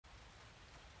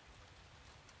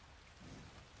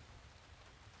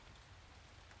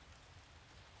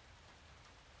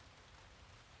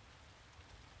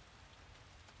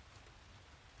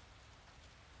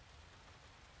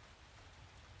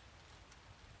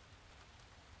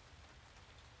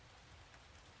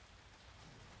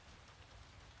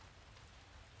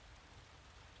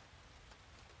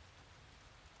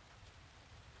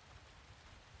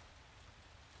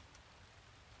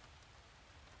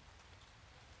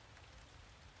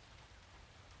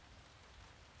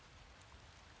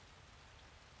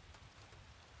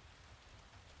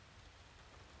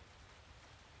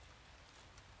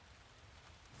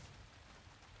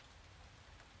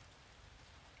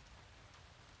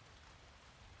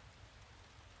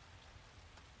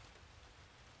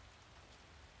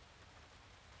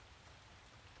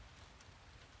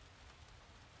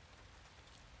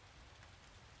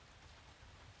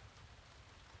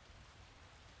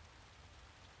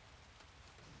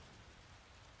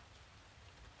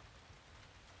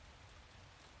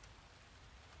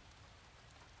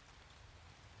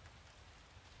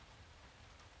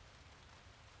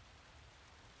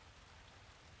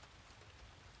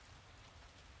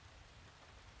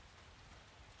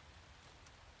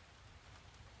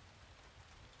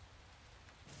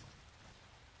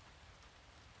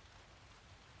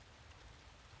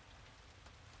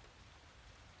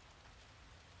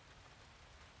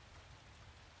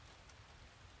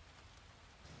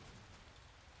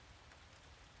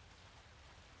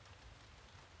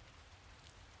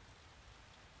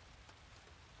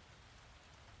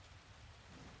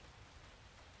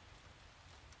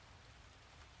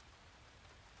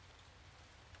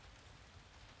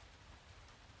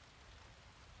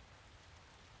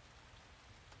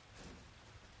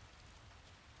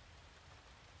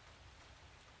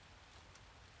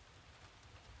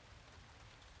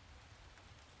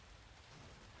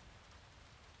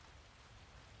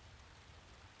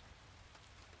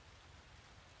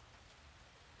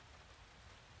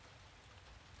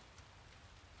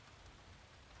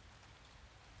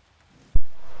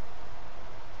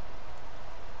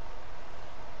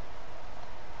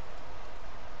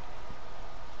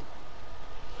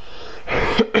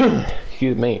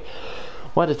Excuse me.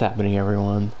 What is happening,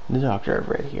 everyone? The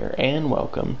DOCvember here, and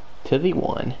welcome to the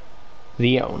one,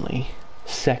 the only,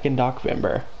 second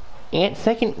DOCvember, and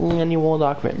second annual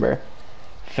DOCvember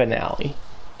finale.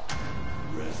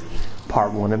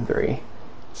 Part 1 of 3.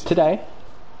 Today,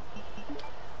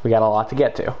 we got a lot to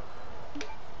get to.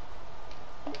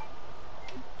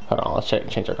 Hold on, let's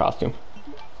change our costume.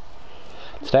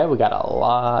 Today, we got a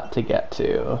lot to get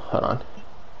to. Hold on.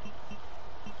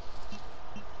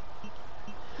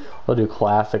 We'll do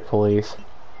classic police.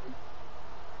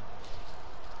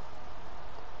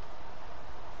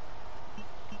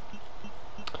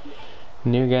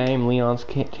 New game, Leon's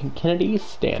Kennedy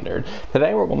Standard.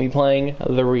 Today we're going to be playing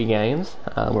the regames.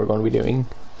 We're going to be doing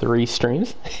 3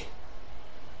 streams.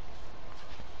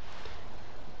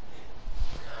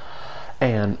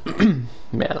 And,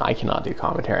 man, I cannot do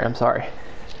commentary, I'm sorry.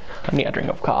 I need a drink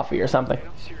of coffee or something.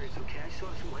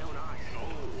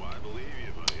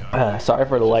 Sorry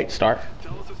for the late start.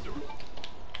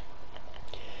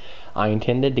 I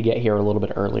intended to get here a little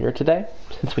bit earlier today,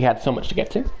 since we had so much to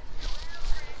get to.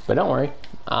 But don't worry,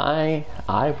 I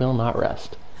will not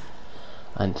rest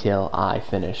until I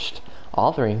finished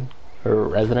all 3,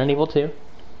 Resident Evil 2,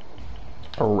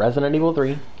 Resident Evil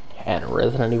 3, and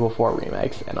Resident Evil 4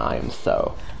 remakes, and I am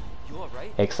so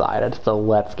excited. So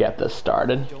let's get this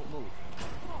started.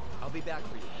 I'll be back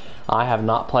for you. I have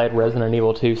not played Resident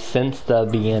Evil 2 since the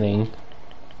beginning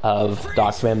of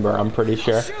DOCvember, I'm pretty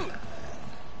sure.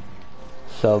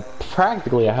 So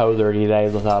practically a whole 30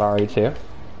 days without RE2.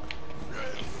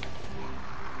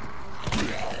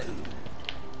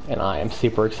 And I am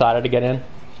super excited to get in.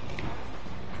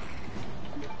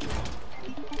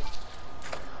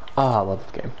 Oh, I love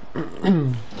this game.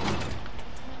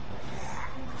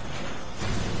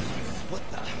 What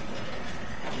the?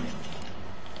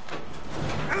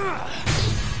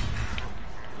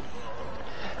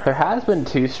 There has been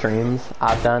 2 streams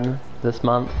I've done this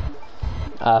month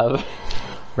of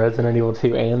Resident Evil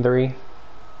 2 and 3.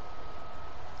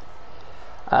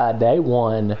 Day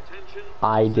 1,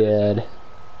 I did,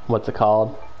 what's it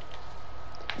called?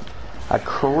 A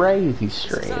crazy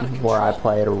stream where I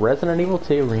played Resident Evil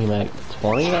 2 Remake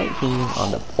 2019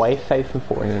 on the PlayStation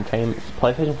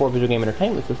 4 Video Game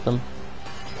Entertainment System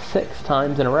 6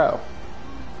 times in a row.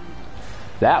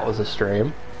 That was a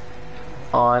stream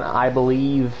on, I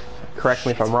believe, correct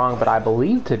me if I'm wrong, but I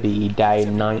believe to be day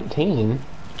 19.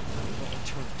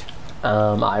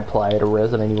 I played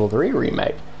Resident Evil 3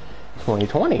 Remake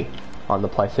 2020 on the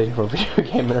PlayStation 4 Video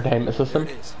Game Entertainment System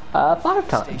 5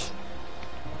 times.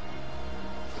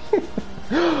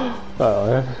 Oh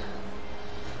man.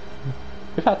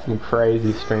 We've had some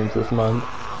crazy streams this month.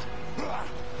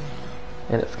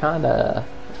 And it's kinda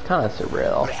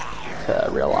surreal to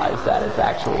realize that it's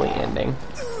actually ending.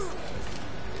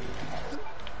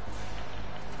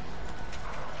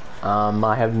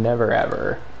 I have never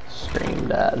ever streamed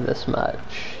this much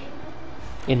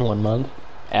in 1 month.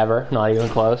 Ever. Not even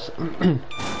close.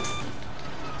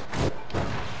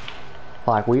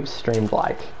 Like, we've streamed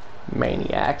like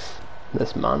maniacs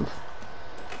this month.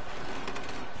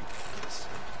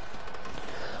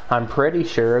 I'm pretty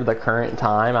sure the current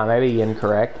time, I may be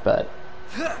incorrect, but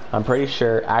I'm pretty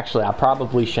sure, actually I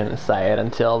probably shouldn't say it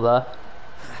until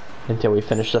we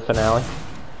finish the finale.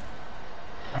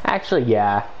 Actually,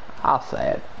 yeah, I'll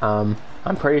say it. I'm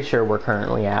pretty sure we're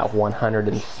currently at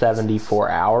 174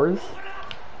 hours,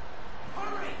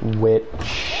 which,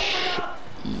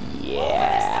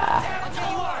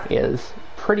 yeah, is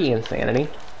pretty insanity.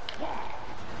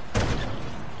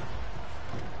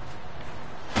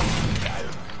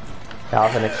 That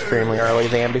was an extremely early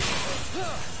zombie.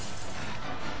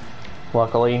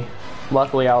 Luckily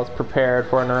I was prepared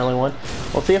for an early one.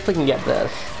 We'll see if we can get this.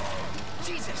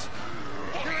 Jesus!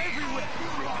 They're everywhere!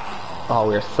 Oh,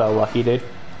 we're so lucky, dude.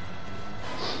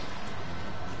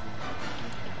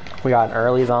 We got an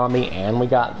early zombie and we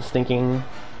got the stinking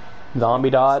zombie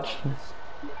dodge.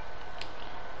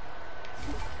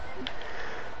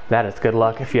 That is good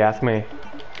luck if you ask me.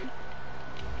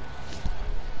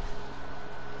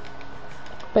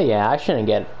 But yeah, I shouldn't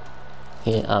get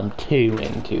too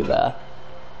into the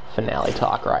finale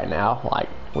talk right now. Like,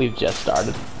 we've just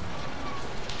started.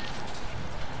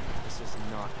 This is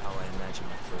not how I imagined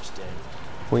my first day.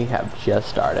 We have just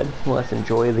started. Let's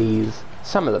enjoy these.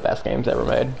 Some of the best games ever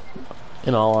made,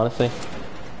 in all honesty.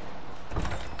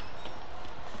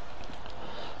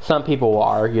 Some people will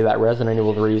argue that Resident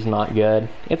Evil 3 is not good.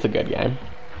 It's a good game.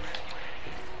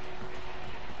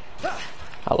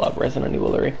 I love Resident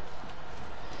Evil 3.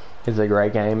 It's a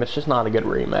great game. It's just not a good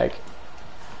remake.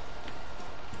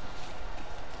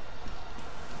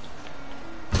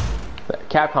 But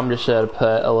Capcom just should have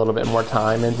put a little bit more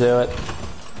time into it.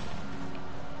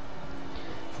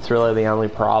 It's really the only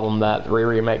problem that the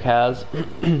remake has.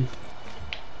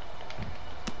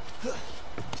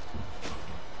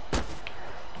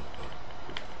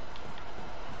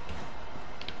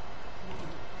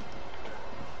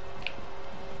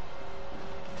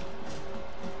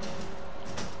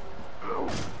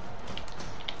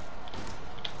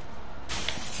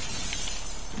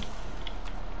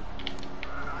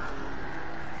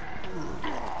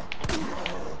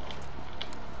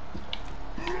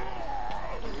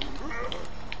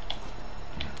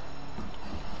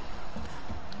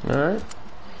 Alright.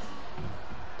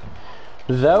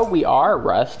 Though we are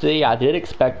rusty, I did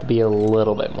expect to be a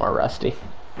little bit more rusty.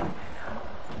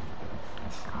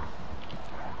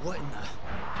 What in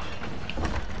the...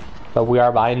 But we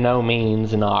are by no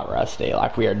means not rusty.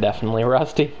 Like, we are definitely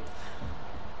rusty.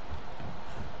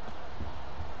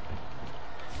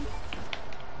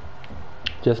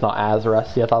 Just not as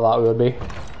rusty as I thought we would be.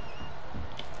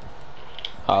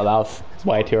 Oh, that was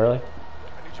way too early.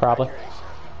 Probably.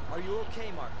 Are you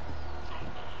okay, Mark?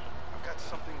 I've got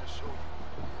something to show you.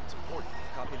 It's important.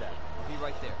 Copy that. I'll be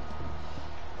right there.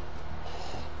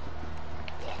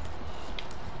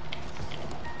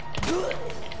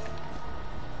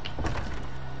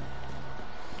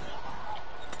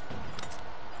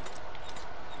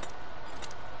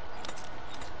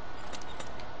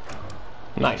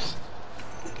 Nice.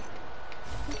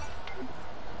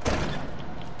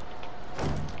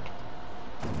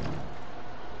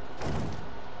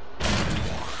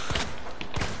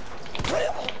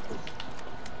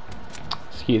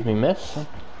 Excuse me, miss.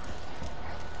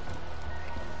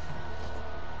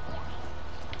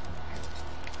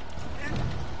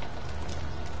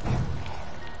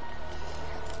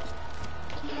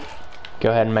 Go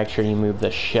ahead and make sure you move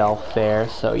the shelf there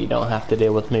so you don't have to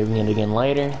deal with moving it again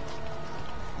later.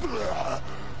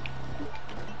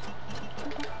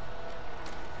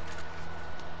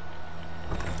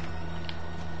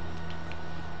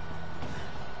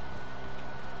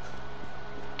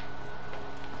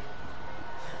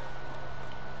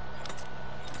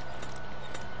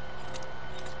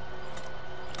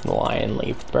 Lion,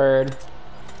 leaf, bird.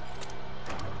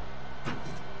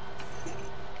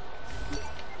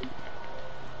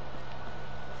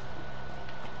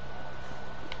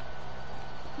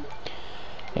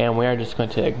 And we are just going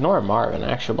to ignore Marvin,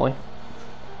 actually.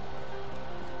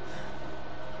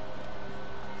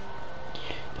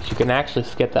 You can actually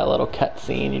skip that little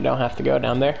cutscene. You don't have to go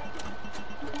down there.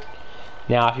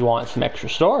 Now, if you want some extra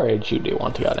storage, you do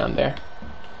want to go down there.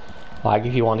 Like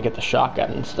if you want to get the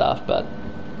shotgun and stuff, but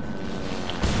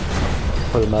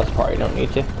for the most part, you don't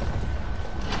need to.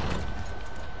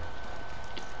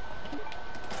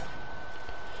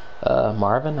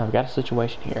 Marvin, I've got a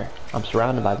situation here. I'm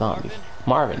surrounded by zombies.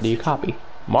 Marvin, do you copy?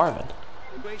 Marvin.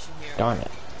 Darn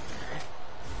it.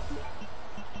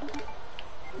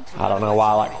 I don't know why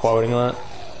I like quoting that.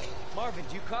 Marvin,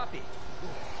 do you copy?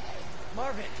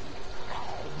 Marvin!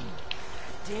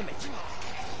 Damn it.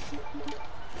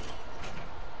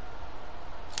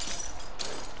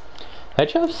 They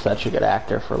chose such a good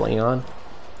actor for Leon.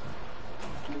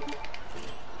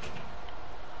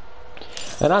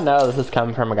 And I know this is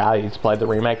coming from a guy who's played the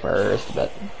remake first,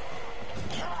 but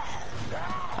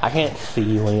I can't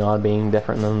see Leon being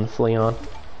different than this Leon.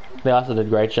 They also did a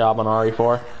great job on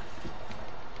RE4.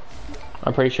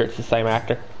 I'm pretty sure it's the same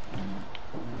actor.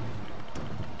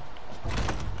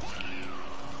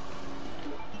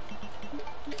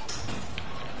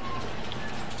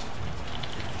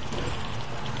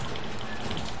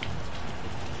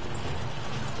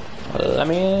 Let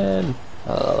me in.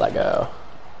 Let go.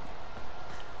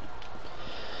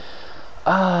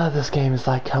 Ah, this game is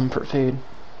like comfort food.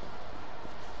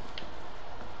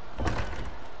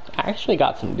 I actually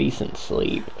got some decent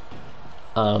sleep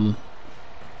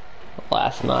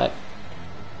last night.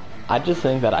 I just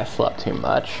think that I slept too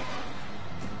much.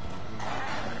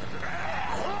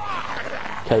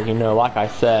 Because, you know, like I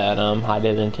said, I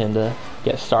did intend to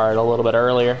get started a little bit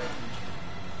earlier.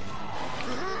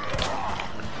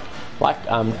 Like,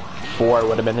 4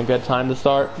 would have been a good time to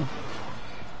start.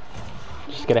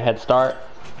 Just get a head start.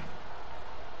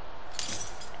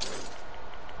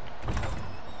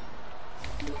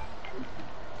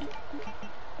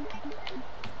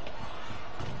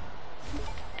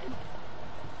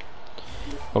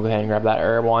 We'll go ahead and grab that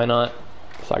herb, why not?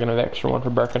 So I can have an extra one for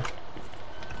Birkin.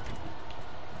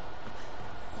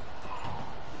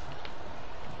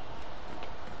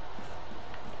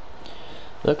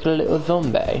 Look at a little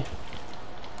zombie.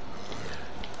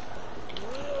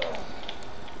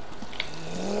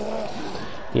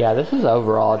 Yeah, this has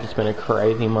overall just been a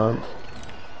crazy month.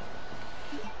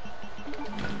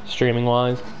 streaming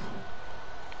wise.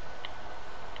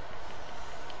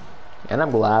 And I'm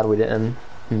glad we didn't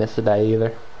miss a day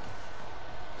either.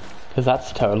 Because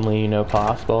that's totally,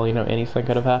 possible. Anything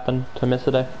could have happened to miss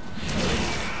a day.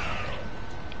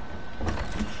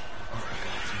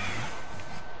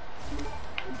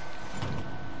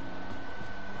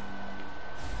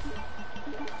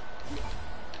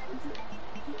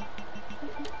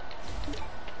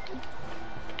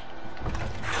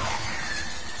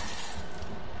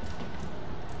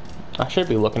 I should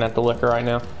be looking at the liquor right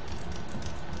now.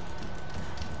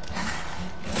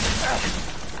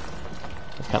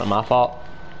 It's kind of my fault.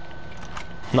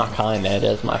 Not kinda, it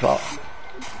is my fault.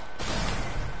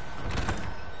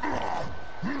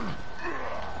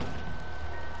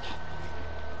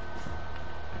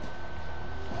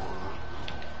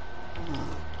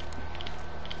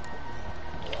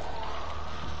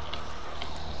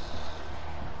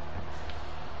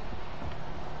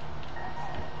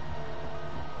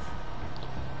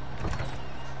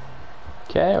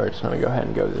 Okay, we're just going to go ahead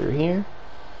and go through here.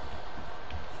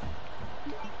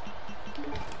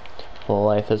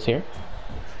 Life is here.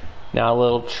 Now a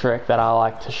little trick that I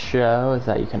like to show is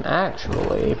that you can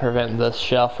actually prevent this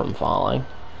shelf from falling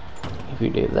if you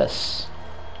do this.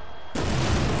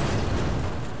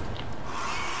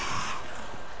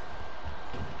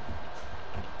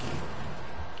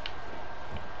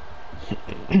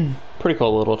 Pretty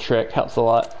cool little trick, helps a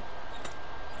lot.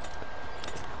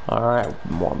 Alright,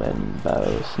 Mormon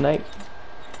bow snake.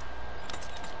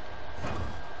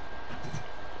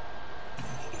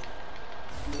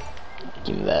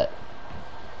 Give me that.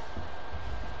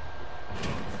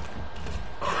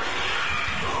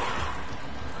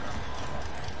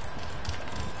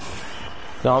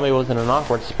 Zombie was in an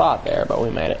awkward spot there, but we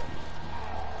made it.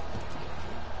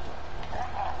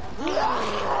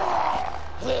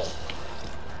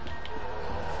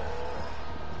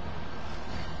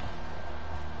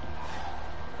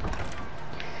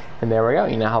 And there we go,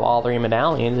 you now have all 3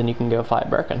 medallions and you can go fight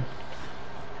Birkin.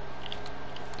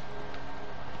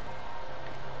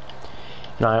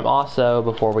 Now I'm also,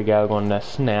 before we go, going to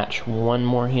snatch one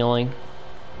more healing.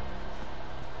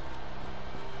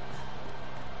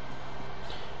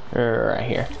 Right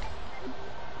here.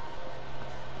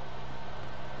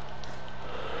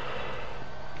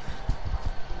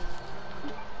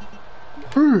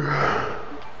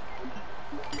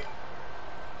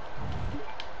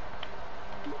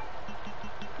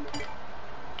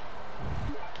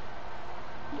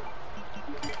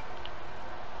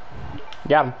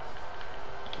 Got him.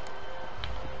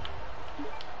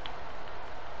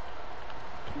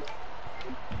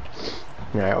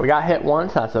 Alright, we got hit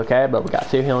once, that's okay, but we got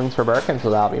 2 healings for Birkin, so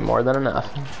that'll be more than enough.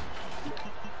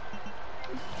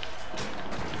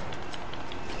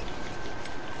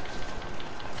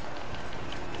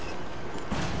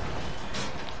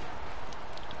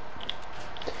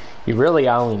 You really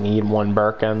only need one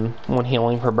Birkin, one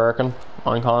healing per Birkin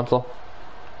on console.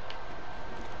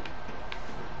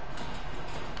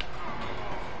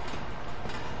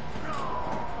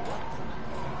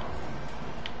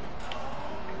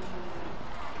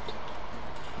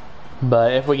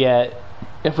 But if we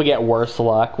get worse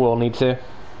luck, we'll need to.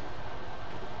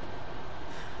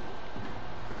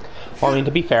 Well, I mean,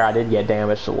 to be fair, I did get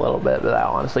damaged a little bit, but that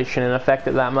honestly shouldn't affect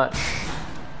it that much.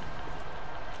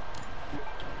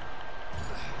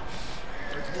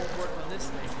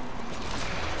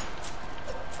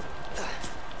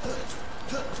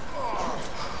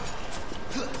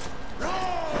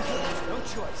 No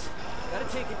choice. Gotta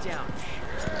take it down.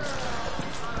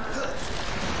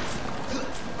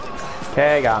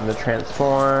 Okay, got him to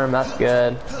transform. That's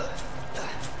good.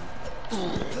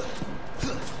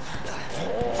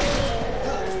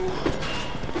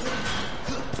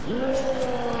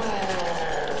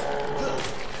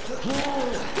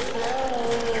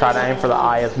 Try to aim for the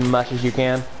eye as much as you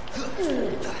can.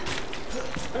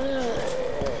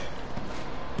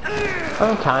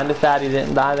 I'm kinda sad he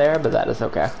didn't die there, but that is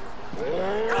okay.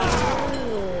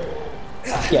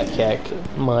 Get kicked,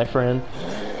 my friend.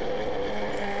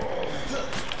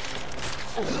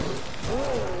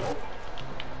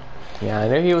 Yeah, I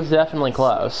knew he was definitely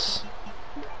close.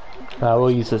 We'll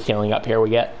use this healing up here.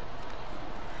 We'll get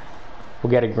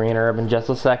a green herb in just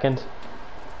a second.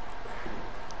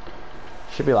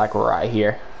 Should be like right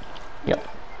here. Yep.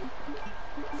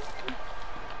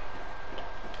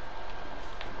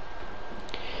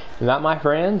 And that, my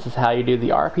friends, is how you do the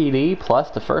RPD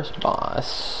plus the first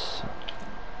boss.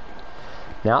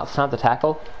 Now it's time to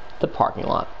tackle the parking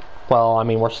lot. Well, I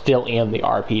mean, we're still in the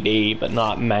RPD, but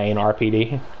not main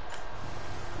RPD.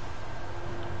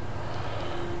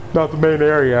 Not the main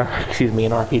area. Excuse me,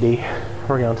 in RPD.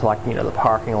 We're going to, like, you know, the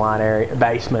parking lot area,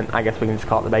 basement. I guess we can just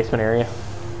call it the basement area.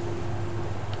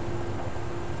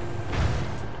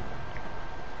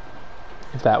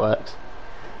 If that works.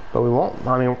 But we won't,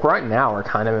 I mean, right now we're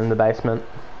kind of in the basement.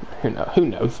 Who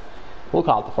knows? We'll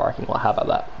call it the parking lot. How about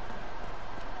that?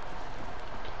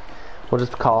 We'll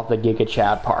just call it the Giga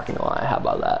Chad parking lot. How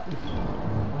about that?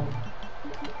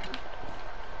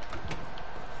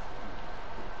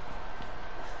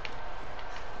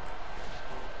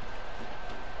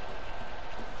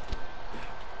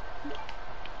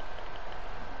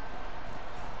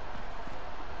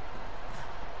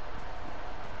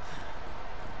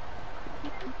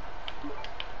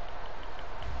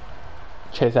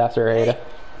 Chase after Ada.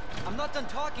 I'm not done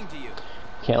talking to you.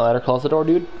 Can't let her close the door,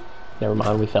 dude. Never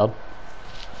mind, we failed.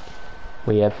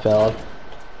 We have failed.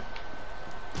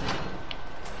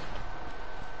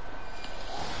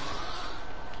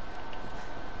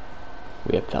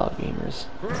 We have failed, gamers.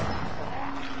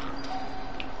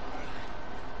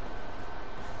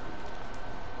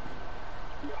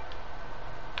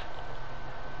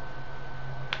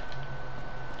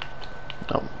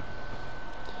 Oh.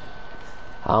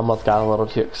 I almost got a little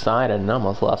too excited and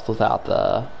almost left without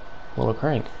the little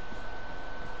crank.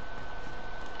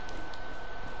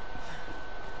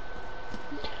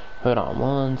 Hold on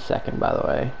 1 second, by the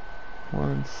way.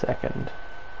 1 second.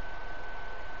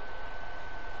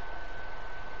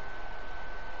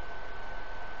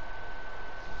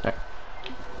 Alright.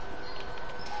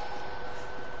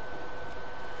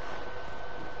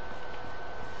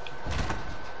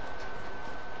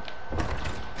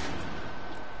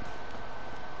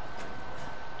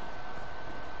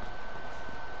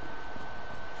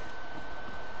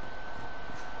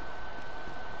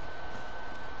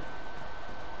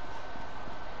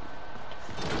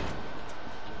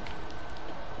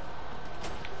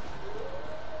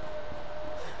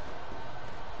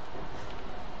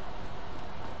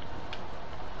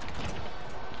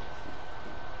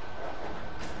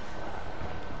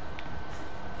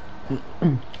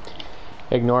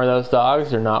 Ignore those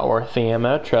dogs, they're not worth the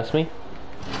ammo, trust me.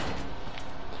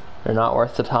 They're not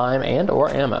worth the time and or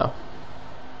ammo.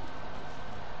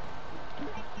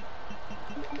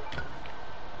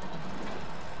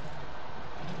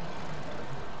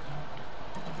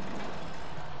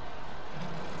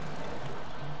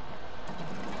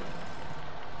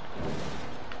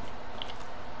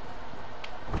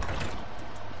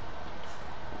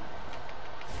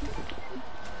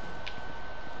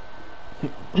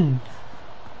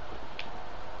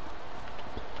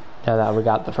 Now that we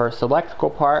got the first electrical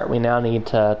part, we now need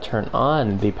to turn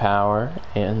on the power,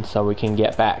 and so we can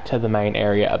get back to the main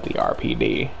area of the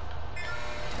RPD.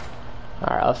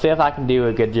 Alright, let's see if I can do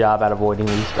a good job at avoiding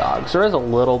these dogs. There is a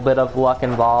little bit of luck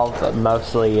involved, but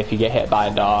mostly if you get hit by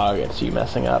a dog, it's you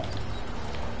messing up.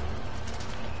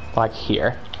 Like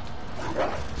here.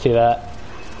 See that?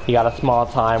 You got a small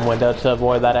time window to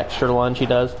avoid that extra lunge he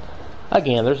does.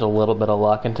 Again, there's a little bit of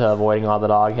luck into avoiding all the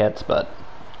dog hits, but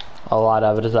a lot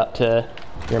of it is up to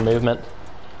your movement.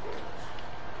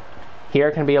 Here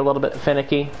it can be a little bit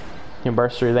finicky. You can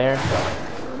burst through there.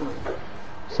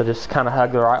 So just kind of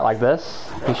hug the right like this.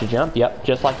 You should jump. Yep,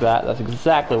 just like that. That's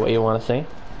exactly what you want to see.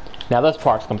 Now this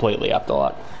part's completely up to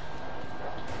luck.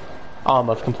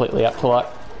 Almost completely up to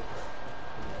luck.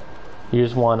 You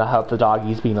just want to hope the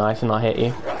doggies be nice and not hit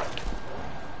you.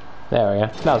 There we go.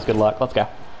 That was good luck. Let's go.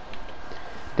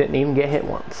 Didn't even get hit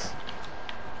once.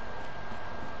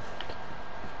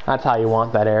 That's how you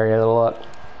want that area to look.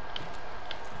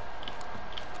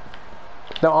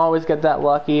 Don't always get that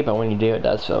lucky, but when you do, it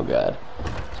does feel good.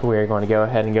 So we're going to go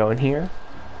ahead and go in here.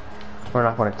 We're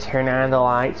not going to turn on the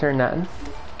lights or nothing.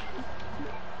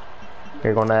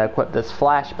 We're going to equip this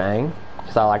flashbang,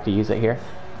 because I like to use it here.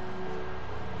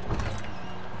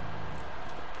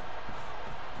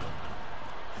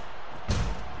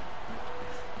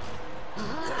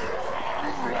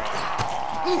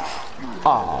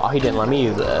 Aw, he didn't let me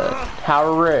use it.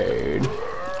 How rude.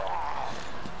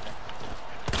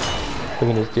 We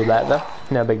can just do that though.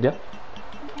 No big deal.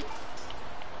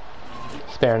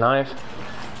 Spare knife.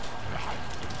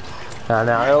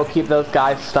 Now it'll keep those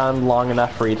guys stunned long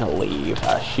enough for you to leave.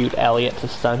 Shoot Elliot to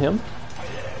stun him.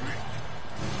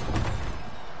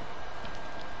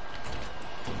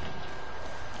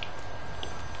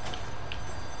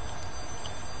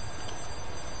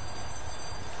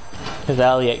 Because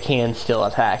Elliot can still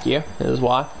attack you, is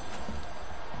why.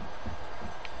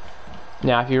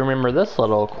 Now if you remember this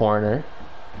little corner,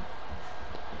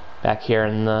 back here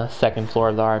in the second floor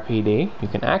of the RPD, you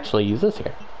can actually use this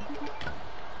here.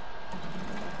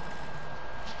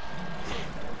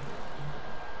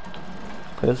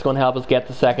 This is going to help us get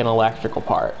the second electrical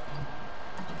part.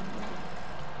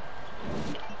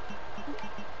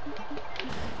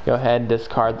 go ahead and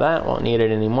discard that. Won't need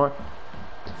it anymore.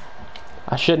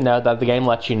 I should note that the game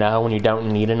lets you know when you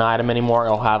don't need an item anymore.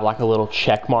 It'll have like a little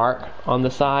check mark on the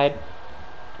side.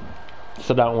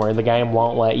 So don't worry, the game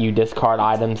won't let you discard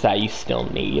items that you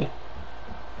still need.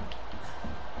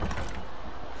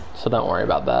 So don't worry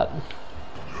about that.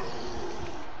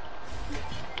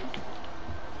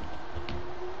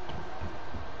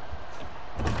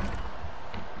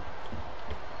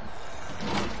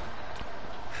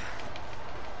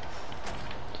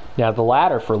 Now the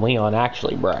ladder for Leon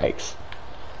actually breaks.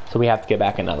 So we have to get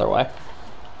back another way.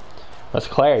 As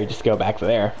Claire, you just go back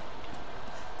there.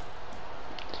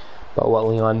 But what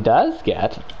Leon does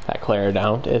get, that Claire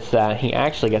don't, is that he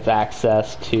actually gets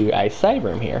access to a save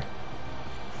room here.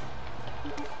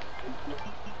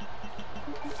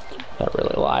 I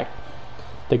really like.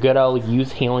 The good old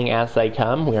use healing as they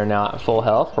come. We are now at full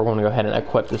health. We're going to go ahead and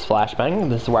equip this flashbang.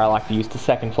 This is where I like to use the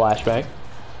second flashbang.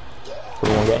 So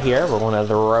we're going to get here. We're going to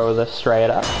throw this straight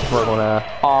up. We're going to...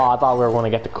 Oh, I thought we were going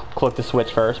to get to click the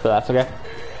switch first, but that's okay.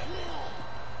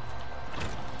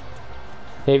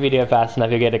 If you do it fast enough,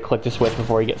 you'll get to click the switch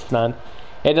before you get stunned.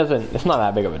 It's not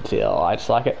that big of a deal. I just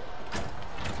like it.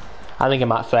 I think it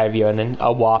might save you in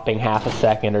a whopping half a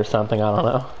second or something. I don't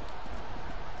know.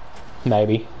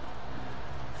 Maybe.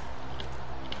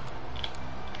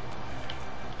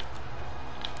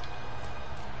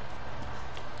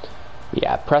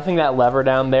 Yeah, pressing that lever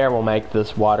down there will make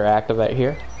this water activate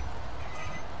here.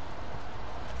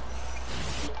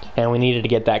 And we needed to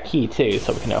get that key too,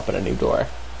 so we can open a new door.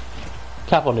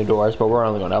 Couple new doors, but we're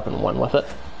only going to open one with it.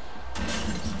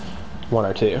 One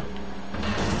or two.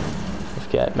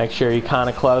 Make sure you're kind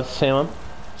of close to him.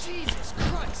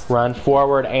 Run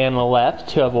forward and left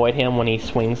to avoid him when he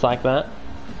swings like that.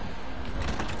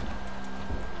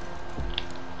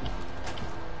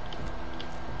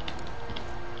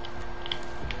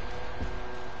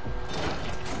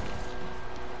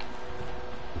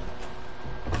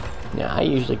 Now I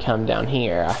usually come down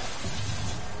here.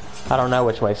 I don't know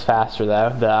which way's faster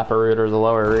though, the upper route or the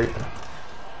lower route.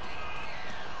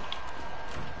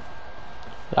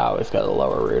 I always go the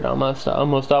lower route, almost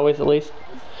always at least.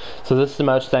 So this is the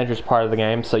most dangerous part of the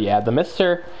game. So yeah, the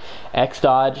Mr. X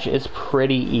dodge is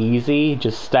pretty easy.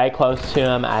 Just stay close to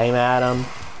him, aim at him.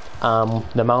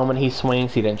 The moment he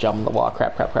swings, he didn't jump on the wall.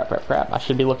 Crap. I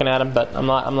should be looking at him, but I'm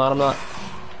not.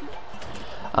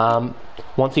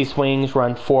 Once he swings,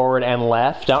 run forward and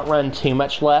left. Don't run too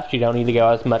much left. You don't need to go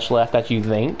as much left as you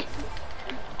think.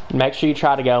 Make sure you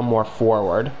try to go more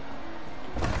forward.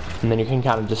 And then you can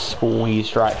kind of just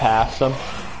squeeze right past them.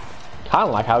 Kind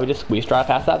of like how we just squeezed right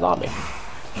past that zombie.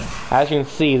 As you can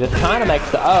see, this kind of makes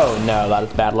the... Oh, no, that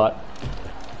is bad luck.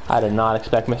 I did not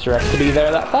expect Mr. X to be there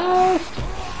that fast.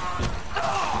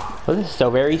 Well, this is so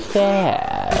very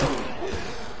sad.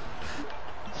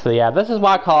 So yeah, this is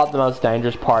why I call it the most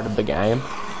dangerous part of the game.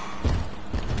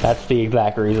 That's the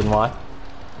exact reason why.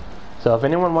 So if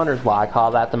anyone wonders why I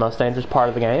call that the most dangerous part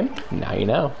of the game, now you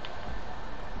know.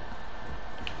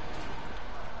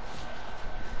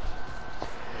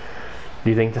 Do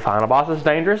you think the final boss is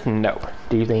dangerous? Nope.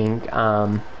 Do you think,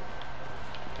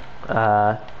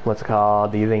 what's it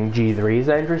called? Do you think G3 is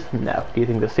dangerous? No. Do you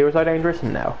think the sewers are dangerous?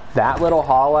 No. That little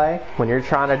hallway, when you're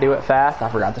trying to do it fast, I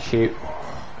forgot to shoot.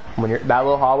 That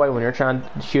little hallway, when you're trying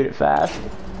to shoot it fast,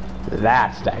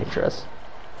 that's dangerous.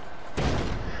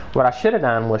 What I should have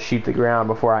done was shoot the ground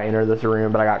before I entered this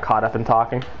room, but I got caught up in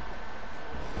talking.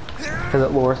 Because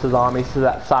it lures the zombies to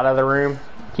that side of the room,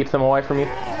 keeps them away from you.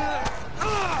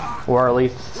 Or at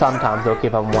least sometimes they'll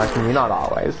keep them away from you, not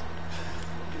always.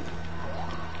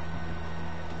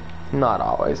 Not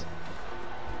always.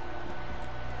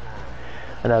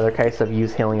 Another case of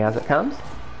use healing as it comes.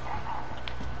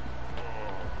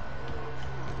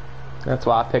 That's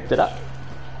why I picked it up.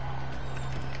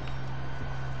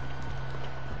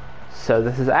 So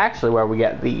this is actually where we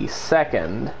get the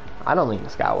second... I don't think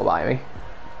this guy will buy me.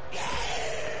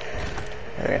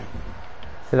 Okay.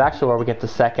 This is actually where we get the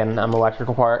second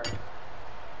electrical part.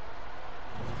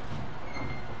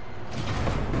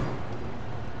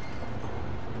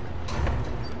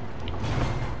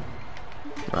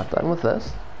 Not done with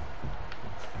this.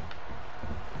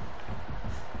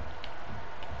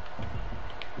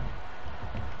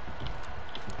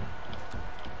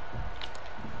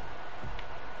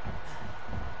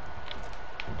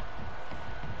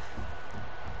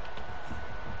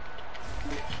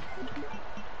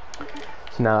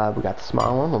 So now we got the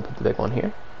small one, we'll put the big one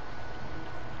here.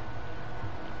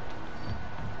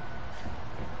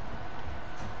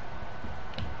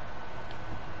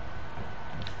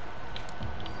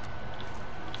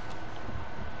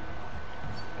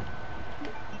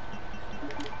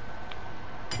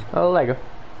 a Lego.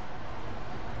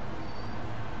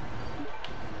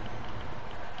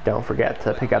 Don't forget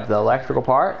to pick up the electrical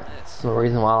part. The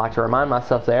reason why I like to remind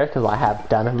myself there is because I have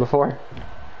done it before.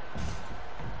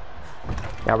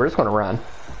 Now we're just going to run.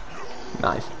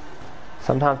 Nice.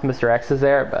 Sometimes Mr. X is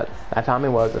there, but that time he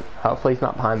wasn't. Hopefully he's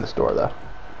not behind this door though.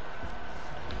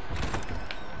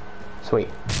 Sweet.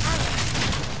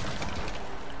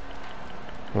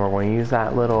 We're going to use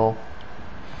that little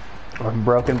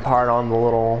broken part on the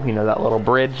little, you know, that little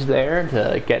bridge there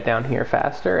to get down here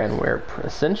faster, and we are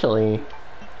essentially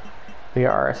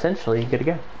good to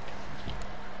go.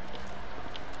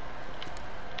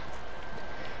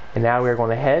 And now we're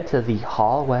going to head to the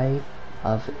hallway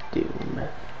of doom,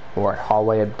 or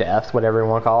hallway of death, whatever you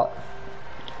want to call it.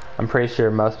 I'm pretty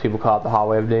sure most people call it the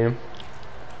hallway of doom.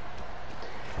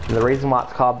 And the reason why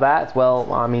it's called that is,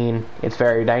 well, I mean, it's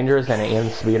very dangerous and it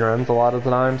ends speedruns a lot of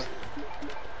the times.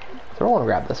 So I want to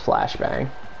grab this flashbang.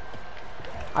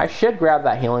 I should grab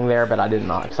that healing there, but I did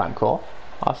not because I'm cool.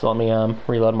 Also, let me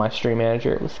reload my stream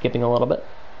manager. It was skipping a little bit.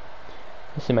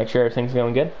 Just to make sure everything's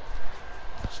going good.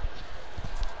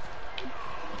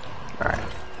 Alright.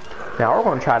 Now we're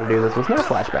going to try to do this with no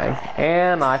flashbang.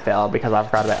 And I failed because I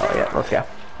forgot about Elliot. Let's go.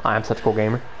 I am such a cool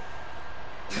gamer.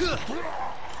 It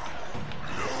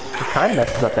kind of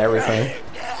messes up everything.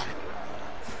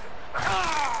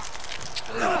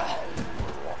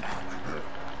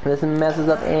 This messes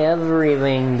up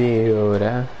everything,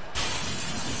 dude.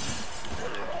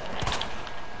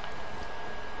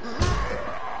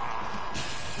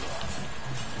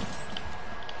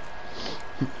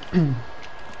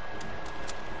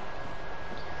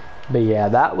 But yeah,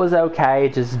 that was okay.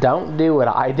 Just don't do what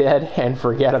I did and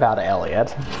forget about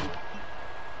Elliot.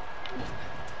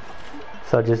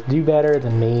 So just do better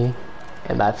than me,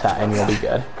 and that's how, and you'll be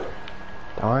good.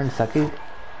 Darn, sucky.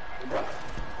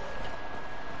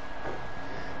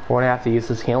 We're gonna have to use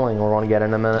this healing. We're gonna get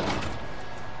in a minute.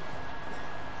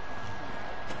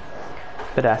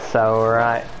 But that's so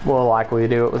alright. We'll likely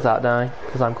do it without dying,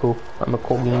 because I'm cool. I'm a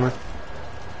cool gamer.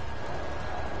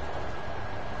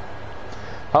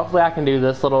 Hopefully I can do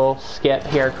this little skip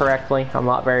here correctly. I'm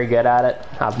not very good at it.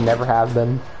 I've never have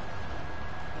been.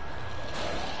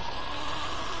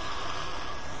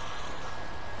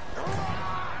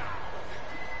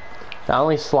 The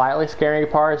only slightly scary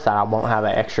part is that I won't have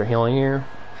an extra healing here.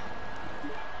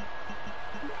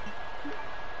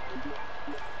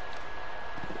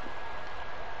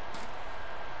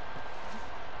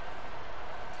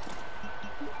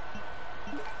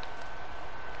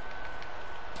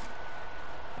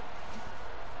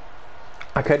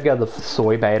 I could go the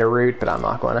soy beta route, but I'm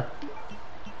not gonna.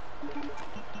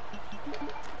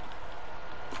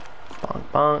 Bonk,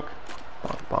 bonk.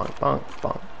 Bonk, bonk, bonk,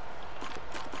 bonk.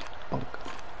 Bonk.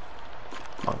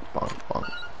 Bonk, bonk, bonk.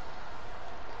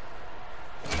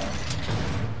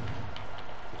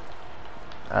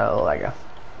 Oh, there you go.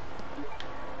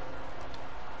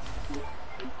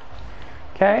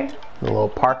 Okay, the little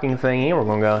parking thingy, we're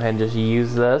gonna go ahead and just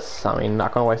use this. I mean,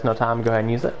 not gonna waste no time, go ahead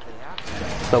and use it.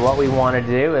 So what we want to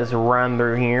do is run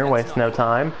through here, waste no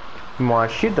time. We want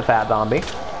to shoot the fat zombie,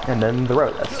 and then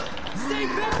throw this.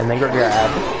 And then go grab.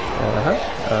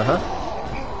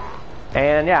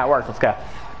 And yeah, it works, let's go.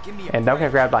 And don't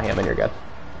get grabbed by him and you're good.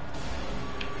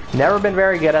 Never been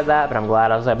very good at that, but I'm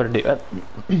glad I was able to do it.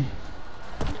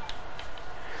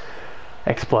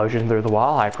 Explosion through the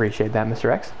wall, I appreciate that,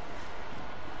 Mr. X.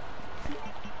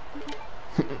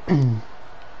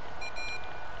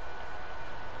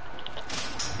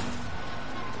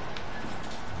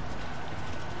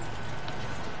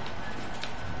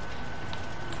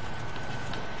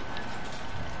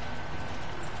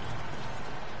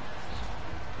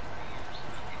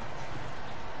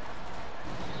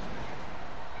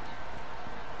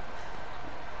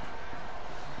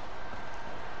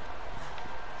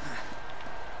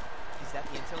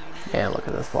 And look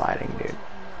at this lighting, dude.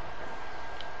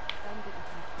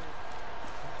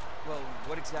 Well,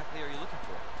 what exactly are you looking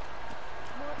for?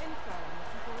 More info on the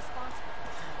people responsible for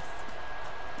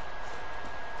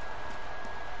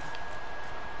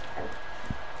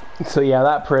this mess. So yeah,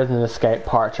 that prison escape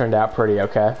part turned out pretty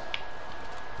okay.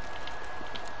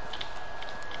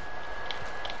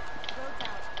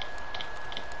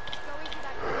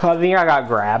 I think I got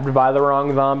grabbed by the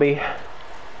wrong zombie.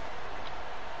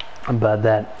 But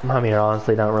that, I mean, it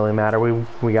honestly don't really matter.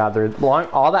 We got through.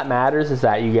 All that matters is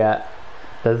that you get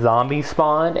the zombie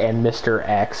spawned and Mr.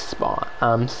 X spawned.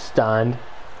 I'm stunned.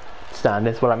 Stunned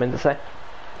is what I meant to say.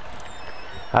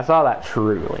 That's all that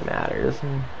truly matters.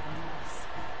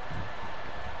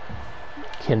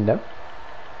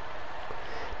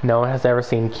 No one has ever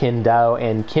seen Kendo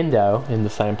and Kendo in the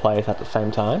same place at the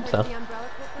same time, so. The Umbrella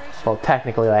Corporation? Well,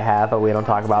 technically they have, but we don't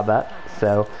talk about that.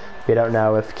 So, we don't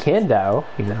know if Kendo,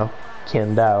 you know,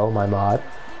 Kendo, my mod,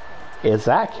 is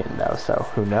that Kendo, so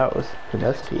who knows? Who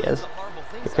knows if he is?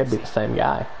 It could be the same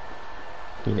guy.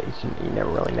 You know, you never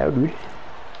really know, dude.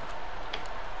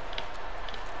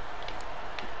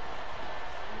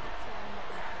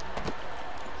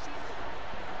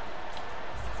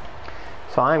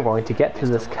 So I'm going to get to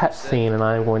this cutscene and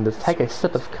I'm going to take a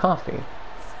sip of coffee.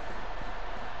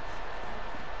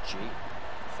 Gee,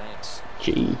 thanks.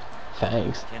 Gee,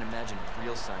 thanks. Can't imagine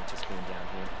real scientists being down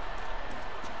here.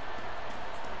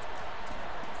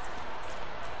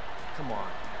 Come on.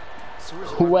 Sewer's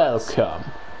hard by the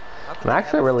Welcome. How could I'm they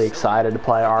actually have really a facility excited to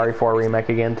play RE4 Remake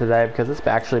again today because it's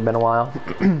actually been a while.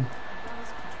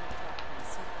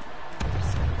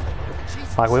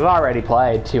 Like, we've already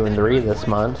played 2 and 3 this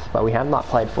month, but we have not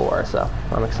played 4, so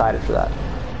I'm excited for that.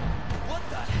 What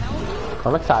the hell?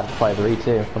 I'm excited to play 3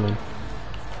 too.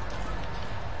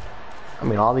 I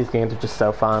mean, all these games are just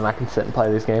so fun. I can sit and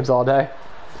play these games all day.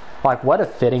 Like, what a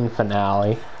fitting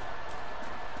finale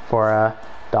for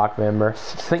DOCvember.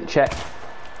 Sync check.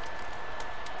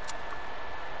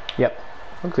 Yep,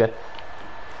 looks good.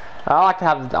 I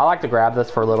like to grab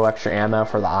this for a little extra ammo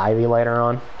for the Ivy later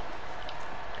on.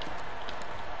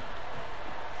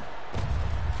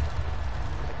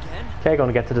 Again? Okay, going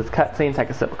to get to this cutscene, take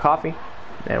a sip of coffee,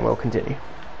 and we'll continue. No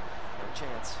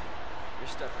chance. You're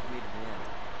stuck with me to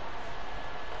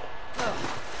the end.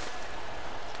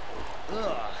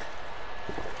 Ugh.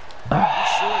 You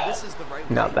sure this is the right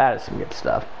Now way? that is some good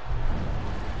stuff.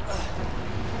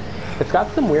 It's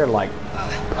got some weird, like,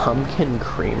 pumpkin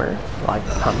creamer, like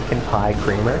pumpkin pie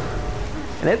creamer,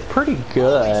 and it's pretty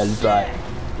good, but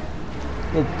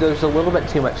there's a little bit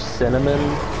too much cinnamon.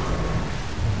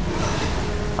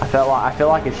 I feel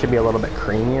like it should be a little bit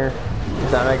creamier,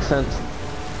 if that makes sense.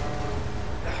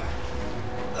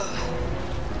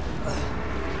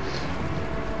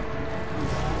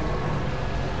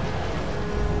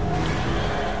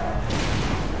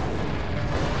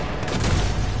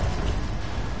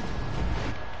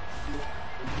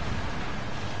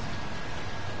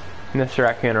 Mr.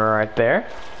 Raccoon right there.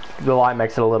 The light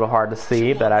makes it a little hard to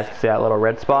see, but I can see that little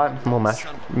red spot.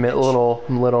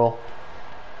 Little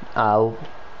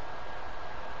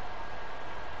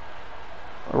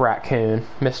raccoon,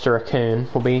 Mr. Raccoon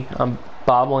will be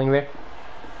bobbling there.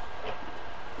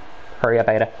 Hurry up,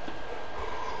 Ada.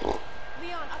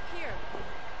 Leon, up here.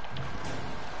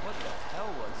 What the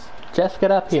hell was... Just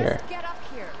get up here. Just get up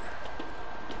here.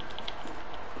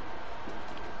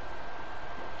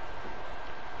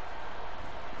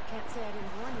 Can't say I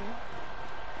didn't warn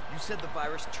you. You said the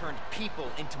virus turned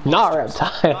people into Not monsters,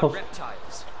 reptiles. Not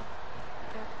reptiles.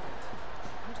 Fair point.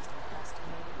 I'm just impressed you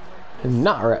made it in one piece.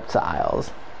 Not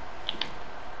reptiles.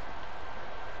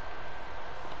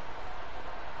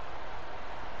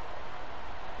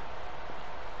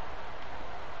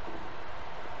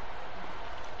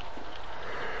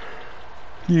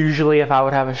 Usually if I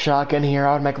would have a shotgun here,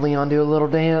 I would make Leon do a little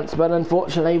dance, but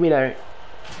unfortunately we don't.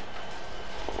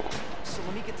 So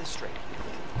let me get this straight.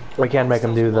 We can make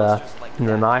him do the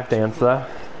knife dance though.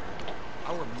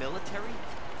 Our military?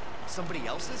 Somebody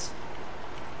else's?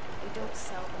 They don't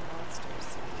sell the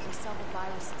monsters. They sell the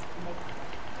viruses that make them.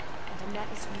 And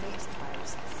Annette is who makes the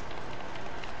viruses.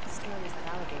 The story is that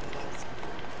Alligator was.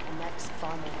 Annette is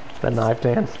far more than The knife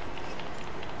dance.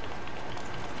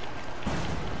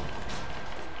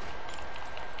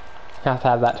 Have to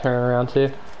have that turn around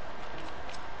too.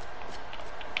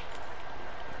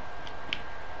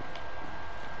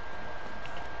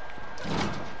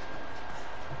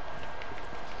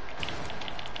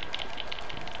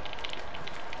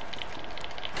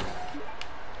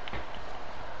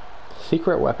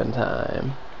 Secret weapon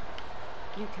time.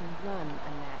 You can run,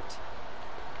 Annette.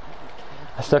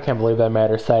 I still can't believe they made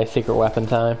her say secret weapon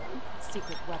time.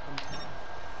 Secret weapon time.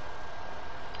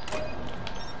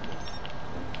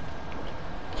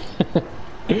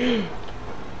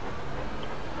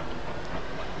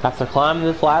 After climbing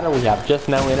this ladder, we have just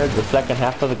now entered the second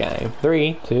half of the game.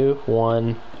 3, 2,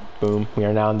 1, boom. We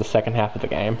are now in the second half of the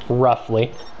game.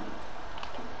 Roughly.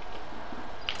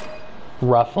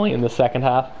 Roughly in the second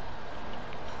half.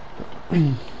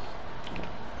 I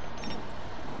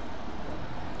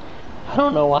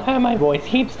don't know why my voice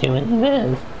keeps doing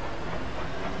this.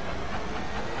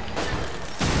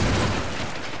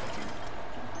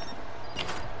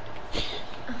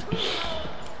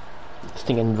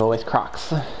 Stinging voice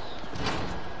crocs.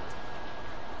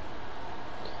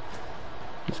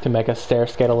 This can make us stair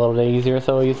skate a little bit easier,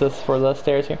 so we'll use this for the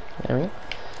stairs here. There we go.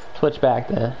 Switch back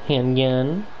to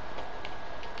handgun.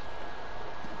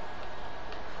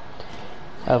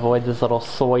 Avoid this little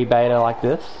soy beta like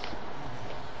this.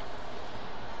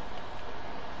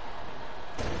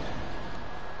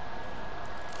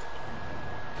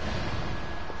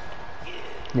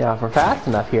 Yeah, if we're fast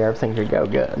enough here, everything should go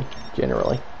good,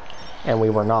 generally. And we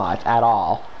were not, at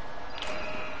all.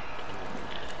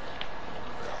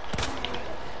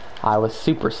 I was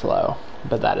super slow,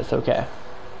 but that is okay.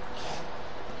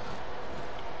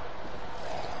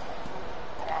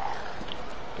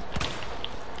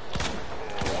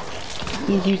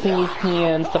 He's using his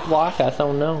hands to block us,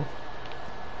 oh no.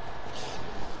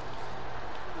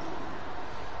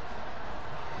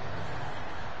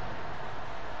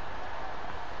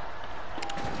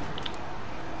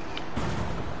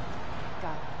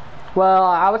 Well,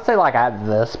 I would say like at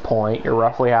this point, you're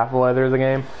roughly halfway through the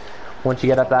game. Once you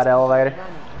get up that elevator.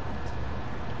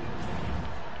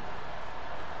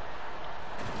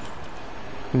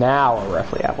 Now we're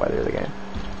roughly halfway through the game.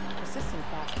 Persistent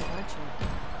bastard, aren't you?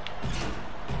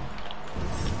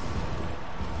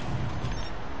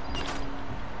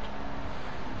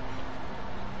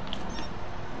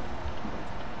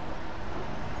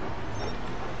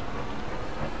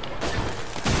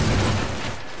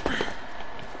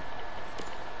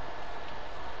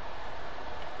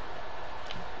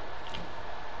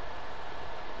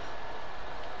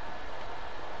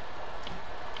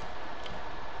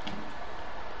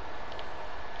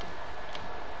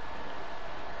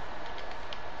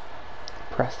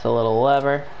 Press the little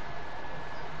lever.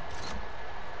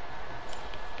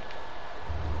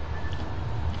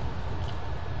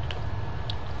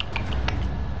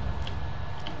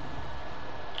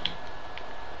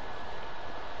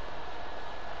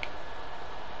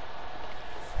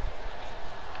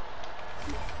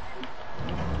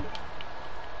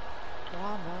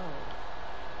 Bravo.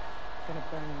 Gonna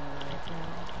burn you alive now.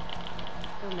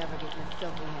 You'll never get your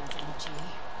filthy hands on the G.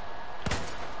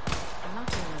 I'm not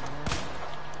doing it alone.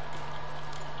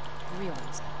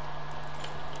 Realize it.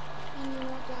 And you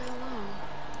won't die alone.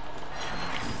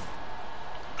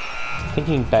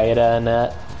 Thinking beta,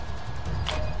 Annette.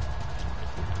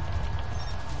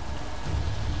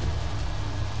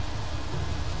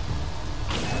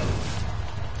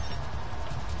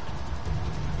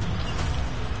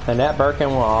 Annette Birkin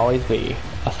will always be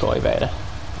a soy beta.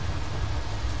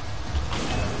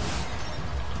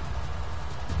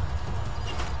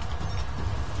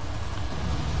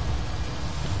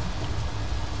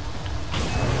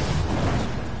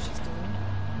 She's doing.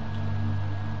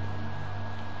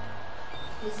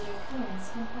 User clearance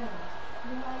confirmed.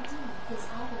 Your ID is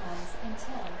authorized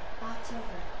until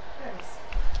October 1st.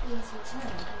 Please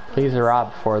return. Please arrive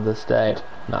before this date.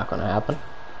 Not gonna happen.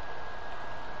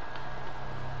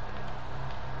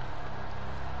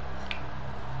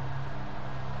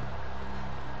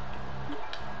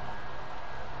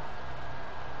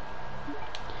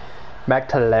 Back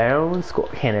to Lone School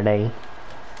Kennedy.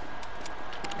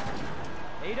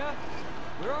 Ada,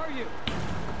 where are you?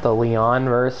 The Leon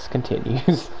verse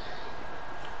continues.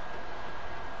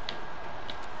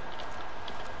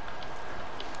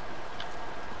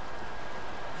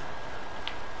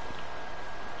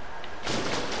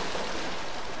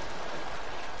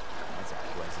 That's a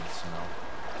pleasant smell.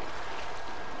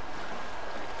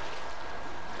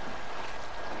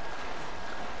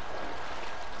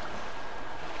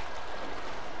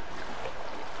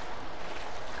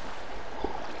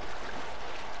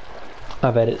 I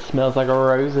bet it smells like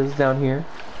roses down here.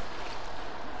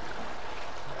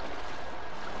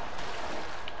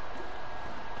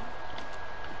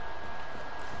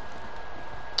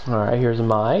 Alright, here's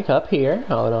Mike up here.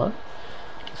 Hold on.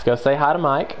 Let's go say hi to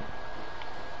Mike.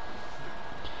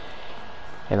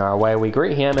 And our way we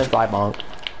greet him is by bonk.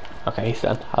 Okay, he's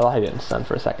stunned. I thought he didn't stun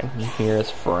for a second. Here's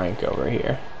Frank over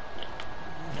here.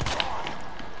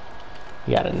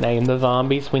 You gotta name the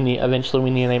zombies. Eventually we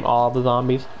need to name all the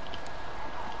zombies.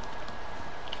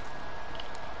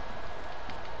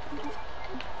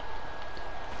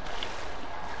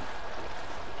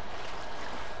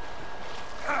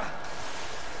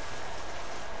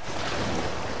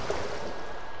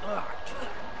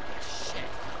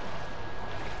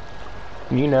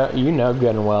 You know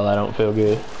good and well I don't feel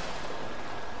good.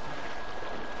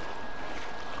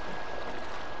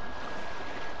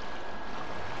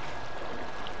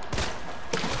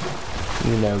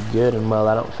 You know good and well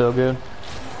I don't feel good.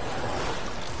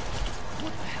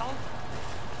 What the hell?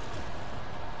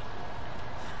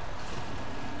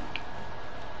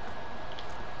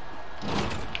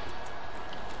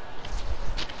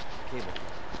 Cable.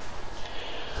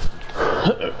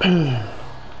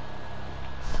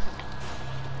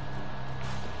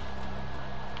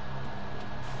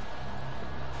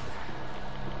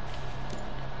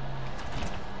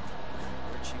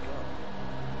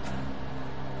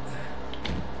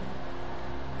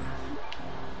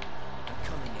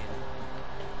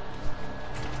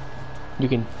 You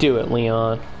can do it,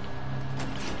 Leon.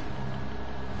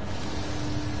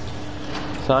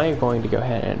 So I'm going to go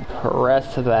ahead and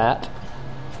press that.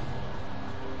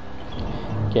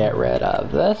 Get rid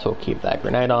of this. We'll keep that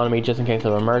grenade on me just in case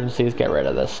of emergencies. Get rid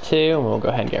of this too. And we'll go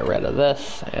ahead and get rid of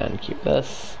this and keep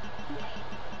this.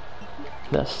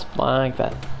 This like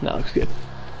that. That looks good.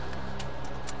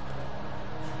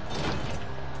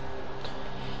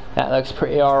 That looks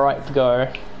pretty alright to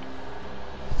go.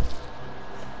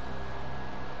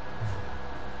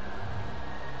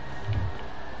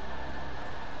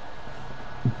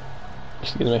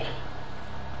 Excuse me.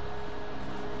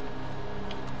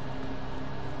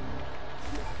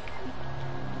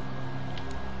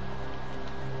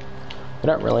 We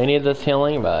don't really need this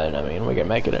healing, but I mean, we can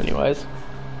make it anyways.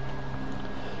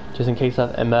 Just in case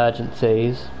of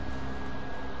emergencies.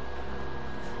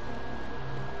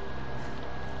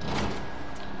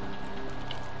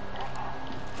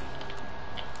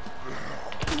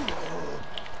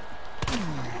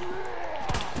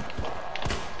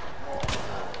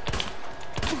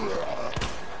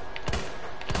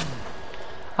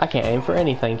 I can't aim for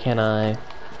anything, can I?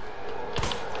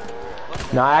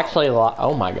 No, I actually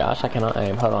oh my gosh, I cannot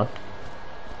aim. Hold on.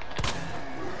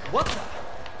 What the?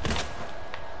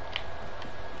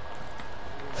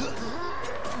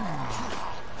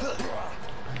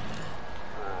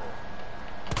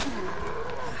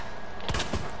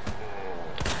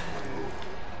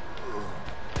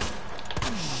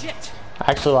 Shit.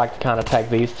 I actually like to kind of take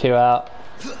these two out.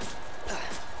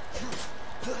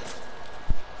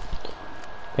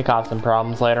 They cause some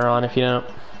problems later on if you don't.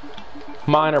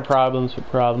 Minor problems, but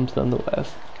problems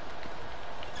nonetheless.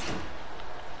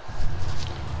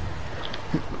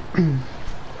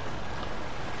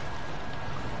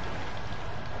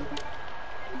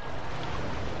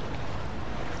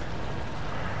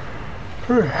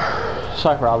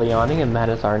 Sorry for all the yawning, and that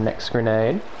is our next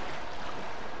grenade.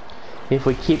 If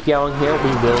we keep going here, we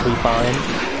will be fine.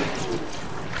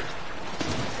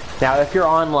 Now, if you're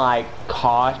on like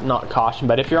not caution,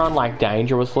 but if you're on like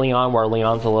danger with Leon, where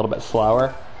Leon's a little bit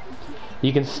slower,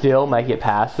 you can still make it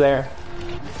past there.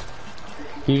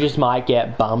 You just might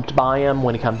get bumped by him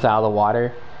when he comes out of the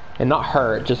water, and not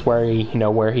hurt, just where he,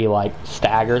 where he like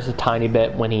staggers a tiny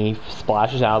bit when he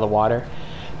splashes out of the water.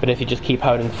 But if you just keep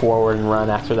holding forward and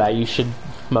run after that, you should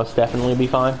most definitely be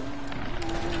fine.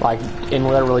 Like, in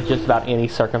literally just about any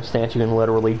circumstance, you can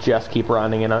literally just keep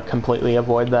running and completely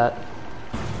avoid that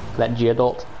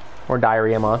G-adult, or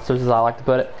diarrhea monsters as I like to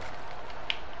put it.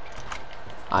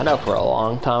 I know for a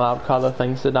long time I would call those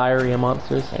things the diarrhea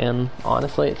monsters, and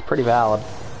honestly it's pretty valid.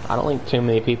 I don't think too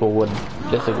many people would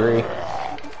disagree.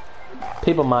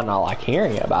 People might not like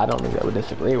hearing it, but I don't think they would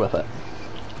disagree with it.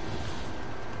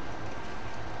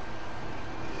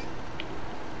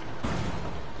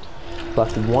 Luck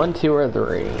 1, 2, or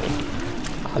 3.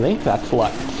 I think that's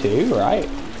luck 2, right?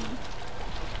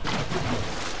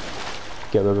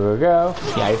 Go, go, go, go.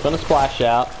 Yeah, he's gonna splash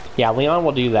out. Yeah, Leon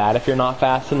will do that if you're not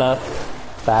fast enough.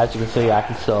 But as you can see, I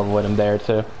can still avoid him there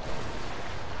too.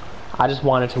 I just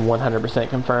wanted to 100%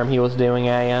 confirm he was doing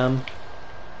a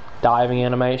diving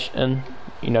animation,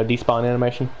 despawn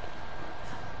animation.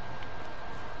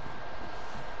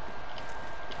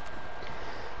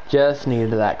 Just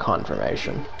needed that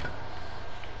confirmation.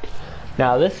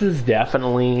 Now this is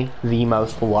definitely the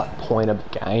most luck point of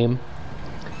the game.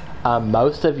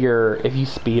 If you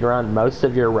speed run, most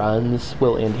of your runs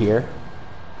will end here,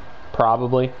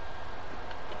 probably.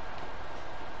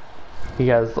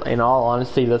 Because in all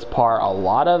honesty, this part, a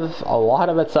lot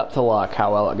of it's up to luck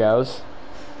how well it goes.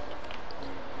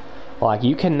 Like,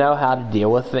 you can know how to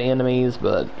deal with the enemies,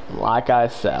 but like I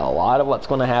said, a lot of what's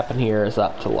going to happen here is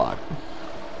up to luck.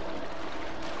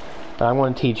 But I'm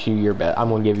going to teach you your best. I'm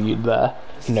going to give you the,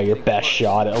 your best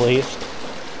shot at least.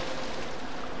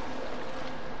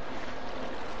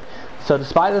 So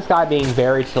despite this guy being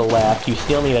very to the left, you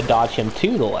still need to dodge him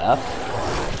to the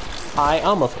left. I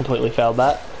almost completely failed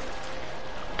that.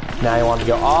 Now you want to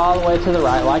go all the way to the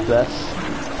right like this.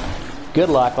 Good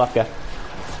luck, let's go.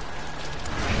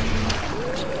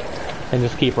 And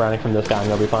just keep running from this guy and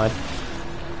you'll be fine.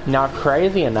 Now,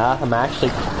 crazy enough, I'm actually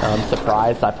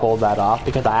surprised I pulled that off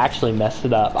because I actually messed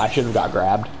it up. I should have got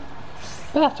grabbed.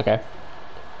 But that's okay.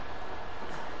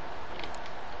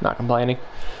 Not complaining.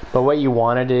 But what you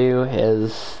want to do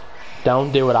is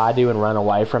don't do what I do and run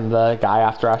away from the guy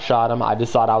after I shot him. I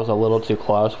just thought I was a little too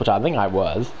close, which I think I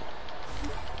was.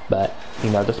 But,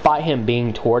 despite him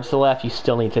being towards the left, you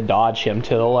still need to dodge him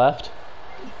to the left.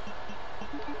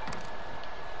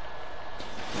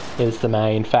 Is the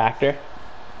main factor.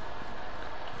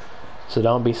 So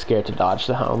don't be scared to dodge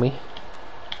the homie.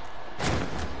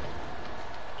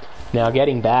 Now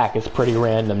getting back is pretty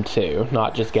random too,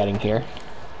 not just getting here.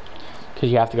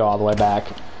 Because you have to go all the way back.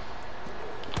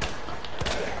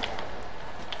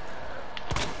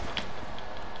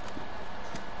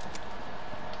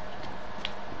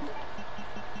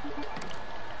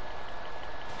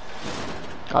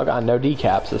 I've got no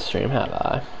decaps this stream, have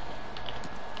I?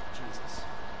 Jesus.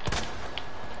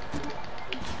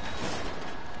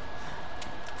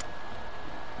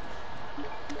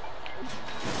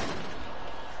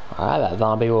 Alright, that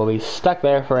zombie will be stuck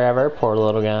there forever, poor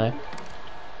little guy.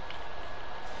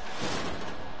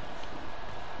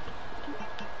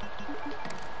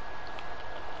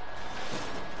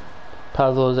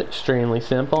 Puzzle is extremely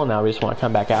simple. Now we just want to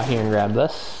come back out here and grab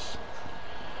this.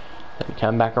 Then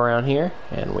come back around here,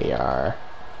 and we are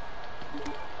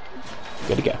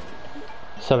good to go.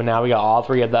 So now we got all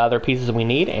three of the other pieces we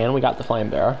need, and we got the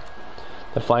flamethrower.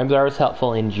 The flamethrower is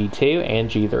helpful in G2 and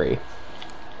G3.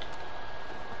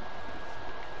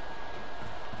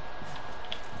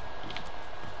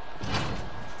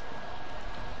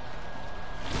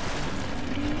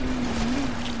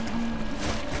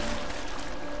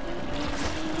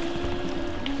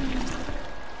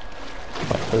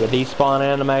 For the despawn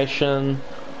animation.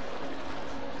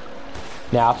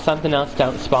 Now, if something else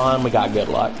don't spawn, we got good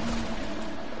luck.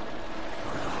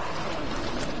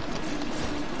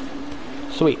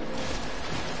 Sweet.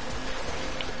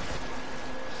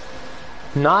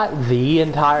 Not the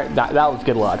entire... That was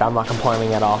good luck. I'm not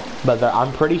complaining at all. But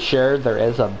I'm pretty sure there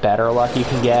is a better luck you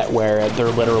can get where there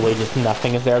literally just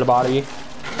nothing is there to bother you.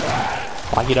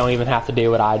 Like, you don't even have to do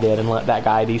what I did and let that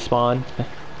guy despawn.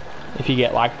 If you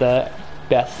get, like, the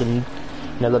best and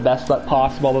the best luck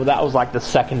possible, but that was like the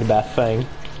second best thing.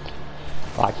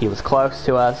 Like, he was close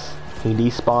to us, he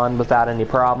despawned without any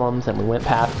problems, and we went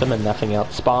past him and nothing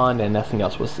else spawned and nothing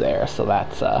else was there. So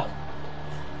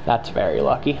that's very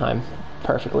lucky. I'm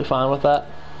perfectly fine with that.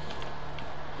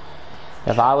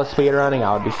 If I was speedrunning,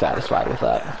 I would be satisfied with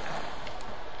that.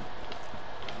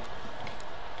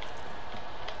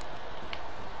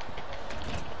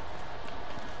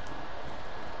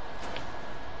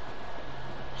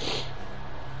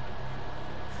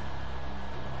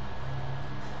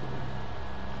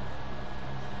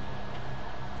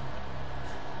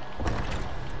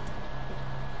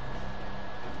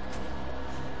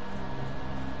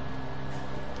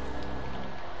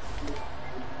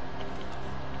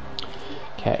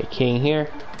 Okay, king here.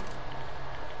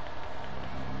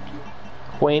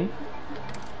 Queen.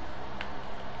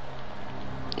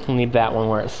 We'll leave that one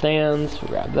where it stands. We'll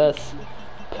grab this.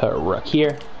 Put rook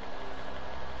here.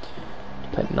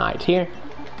 Put knight here.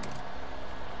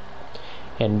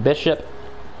 And bishop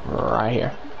right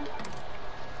here.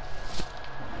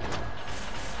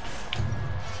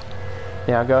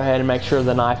 Now go ahead and make sure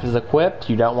the knife is equipped.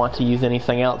 You don't want to use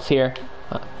anything else here.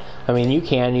 I mean, you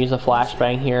can use a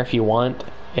flashbang here if you want,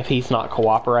 if he's not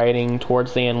cooperating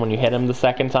towards the end when you hit him the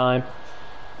second time.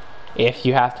 If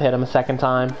you have to hit him a second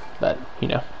time, but, you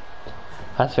know,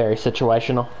 that's very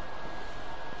situational.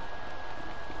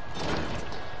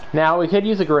 Now, we could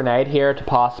use a grenade here to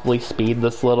possibly speed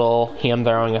this little him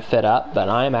throwing a fit up, but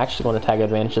I am actually going to take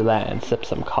advantage of that and sip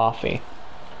some coffee.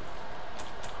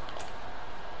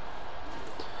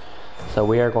 So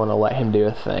we are going to let him do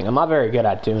a thing. I'm not very good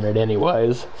at doing it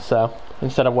anyways, so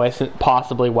instead of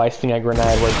possibly wasting a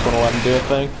grenade, we're just going to let him do a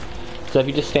thing. So if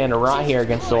you just stand right here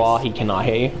against the wall, he cannot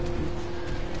hit you.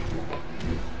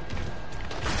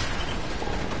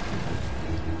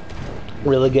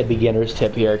 Really good beginner's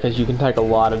tip here, because you can take a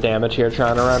lot of damage here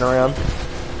trying to run around.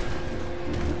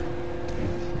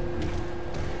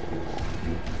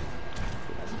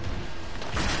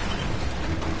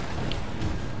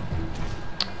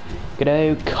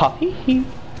 G'day, coffee.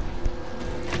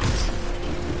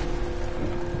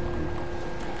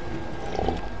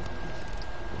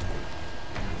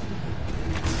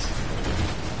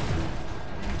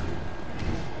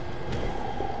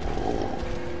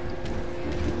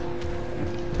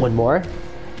 One more.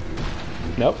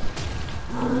 Nope.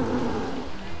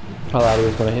 I thought he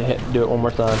was going to do it one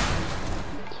more time.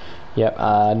 Yep,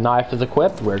 knife is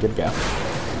equipped. We're good to go.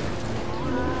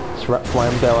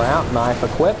 Flamethrower out, knife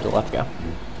equipped, let's go.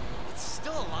 It's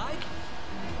still alive?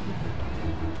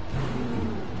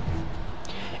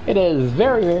 It is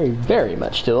very, very, very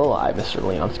much still alive, Mr.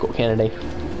 Leon School Kennedy.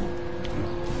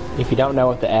 If you don't know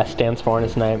what the S stands for in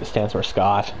his name, it stands for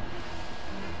Scott.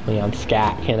 Leon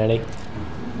Scat Kennedy.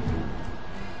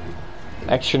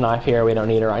 Extra knife here, we don't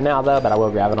need it right now though, but I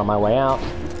will grab it on my way out.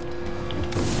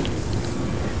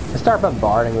 And start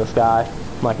bombarding this guy,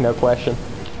 like no question.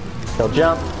 He'll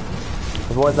jump.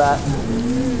 Avoid that.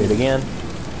 Do it again.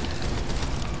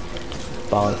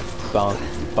 Spawn. bonk,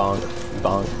 bonk,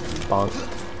 bonk,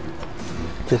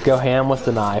 bonk. Just go ham with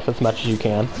the knife as much as you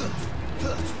can.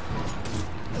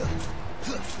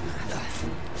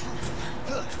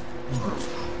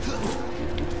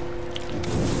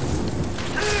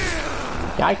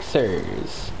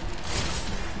 Yikesers.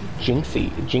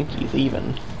 Jinkies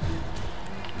even.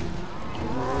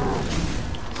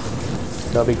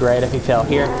 It'll be great if you tell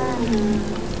here.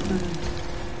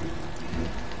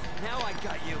 Now I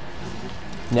got you.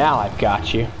 Now I've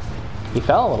got you. He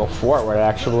fell a little forward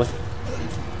actually.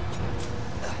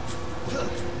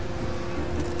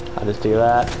 I'll just do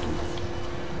that.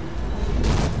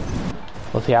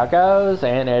 We'll see how it goes,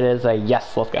 and it is a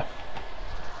yes, let's go.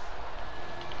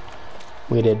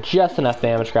 We did just enough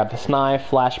damage. Grab this knife,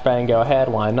 flashbang, go ahead,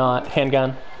 why not?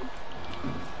 Handgun.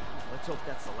 Let's hope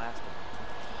that's the last one.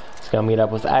 Let's go meet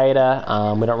up with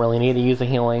Ada. We don't really need to use the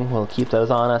healing. We'll keep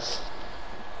those on us.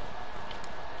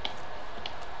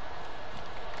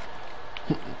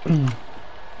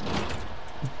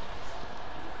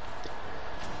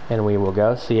 And we will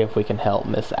go see if we can help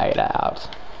Miss Ada out.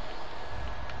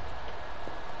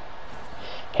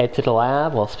 Head to the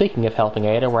lab. Well, speaking of helping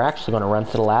Ada, we're actually going to run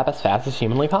to the lab as fast as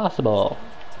humanly possible.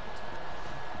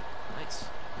 Nice.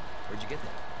 Where'd you get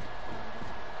that?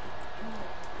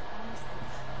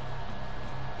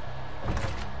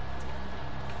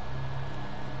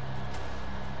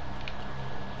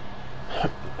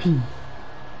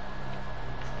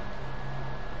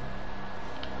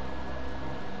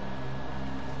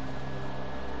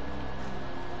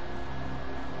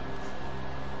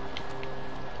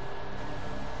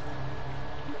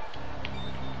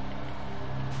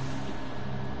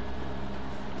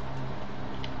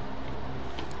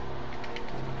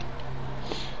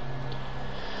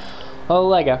 Oh,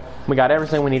 Lego. We got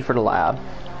everything we need for the lab.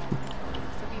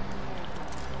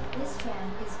 This tram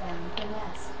is bound for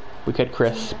West. We could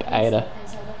crisp Ada.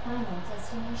 Until the final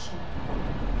destination.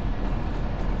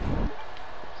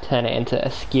 Turn it into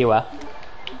a skewer.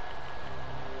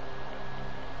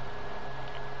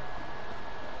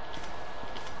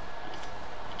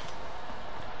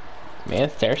 Man,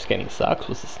 stair scanning sucks.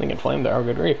 What's this thing in flame there? Oh,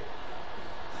 good grief.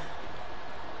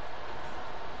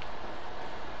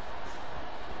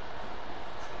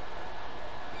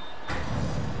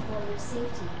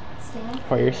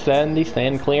 For your sanity,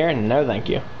 stand clear. No, thank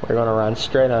you. We're gonna run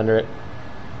straight under it.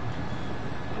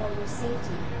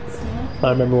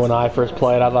 I remember when I first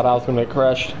played, I thought I was gonna get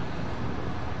crushed.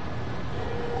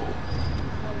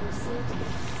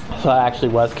 So I actually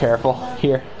was careful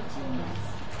here.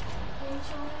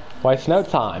 Waste no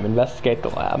time. Investigate the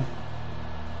lab.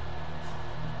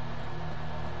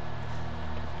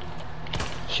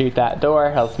 Shoot that door.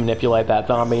 Helps manipulate that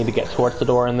zombie to get towards the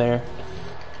door in there.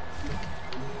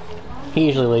 He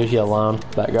usually leaves you alone,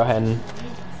 but go ahead and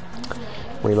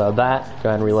reload that. Go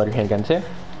ahead and reload your handgun too.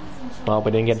 Well,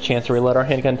 we didn't get a chance to reload our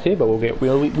handgun too, but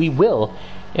we will,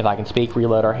 if I can speak,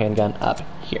 reload our handgun up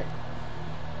here.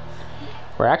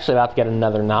 We're actually about to get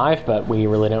another knife, but we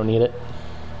really don't need it.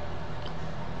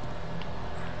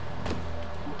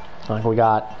 Like we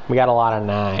got a lot of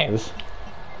knives.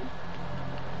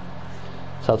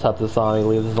 So let's hope the zombie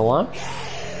leaves us alone.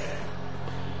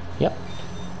 Yep.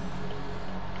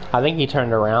 I think he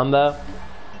turned around though.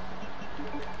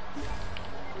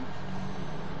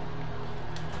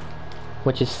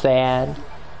 Which is sad.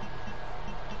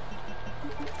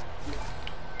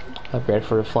 Upgrade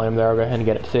for the flame there. I'll go ahead and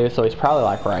get it too. So he's probably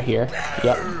like right here.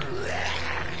 Yep.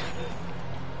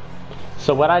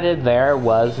 So what I did there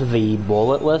was the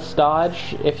bulletless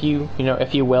dodge, if you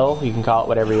will. You can call it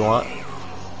whatever you want.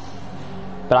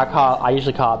 But I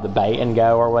usually call it the bait and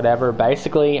go or whatever.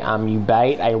 Basically, you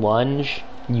bait a lunge,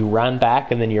 you run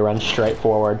back, and then you run straight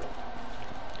forward.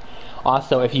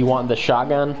 Also, if you want the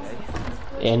shotgun,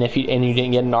 and you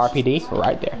didn't get an RPD,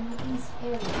 right there.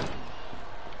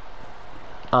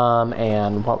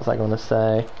 And what was I going to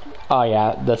say? Oh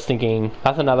yeah, that's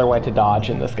another way to dodge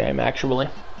in this game, actually.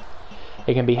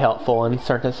 It can be helpful in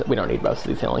certain, we don't need most of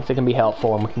these healings. It can be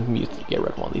helpful, and we can use to get rid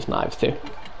of one of these knives too.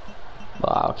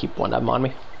 Well, I'll keep one of them on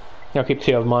me. I'll keep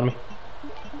two of them on me.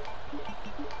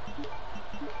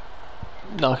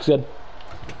 No, looks good.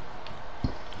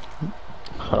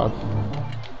 Hold on.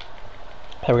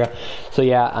 There we go. So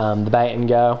yeah, the bait and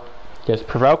go. Just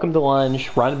provoke them to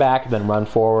lunge, run back, then run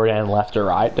forward and left or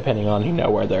right, depending on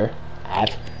where they're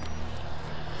at.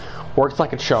 Works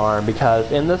like a charm,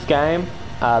 because in this game,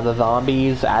 the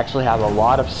zombies actually have a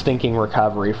lot of stinking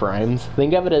recovery frames.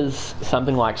 Think of it as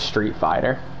something like Street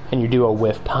Fighter, and you do a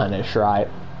whiff punish, right?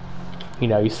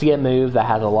 You see a move that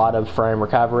has a lot of frame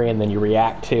recovery, and then you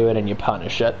react to it and you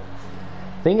punish it.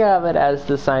 Think of it as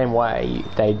the same way.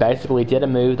 They basically did a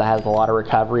move that has a lot of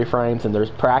recovery frames, and there's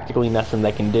practically nothing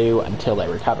they can do until they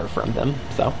recover from them.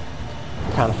 So,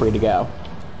 kind of free to go.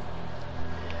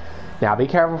 Now, be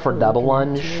careful for double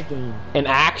lunge. An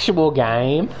actual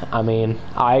game, I mean,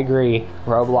 I agree.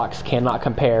 Roblox cannot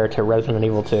compare to Resident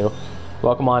Evil 2.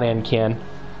 Welcome on in, Ken.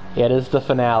 It is the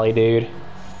finale, dude.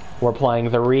 We're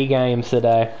playing 3 games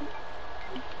today.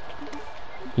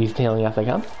 He's telling us to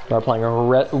come. We're playing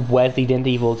Resident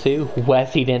Evil 2,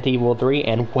 Resident Evil 3,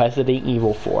 and Resident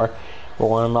Evil 4. We're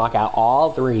going to knock out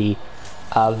all 3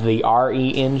 of the RE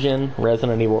Engine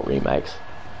Resident Evil remakes.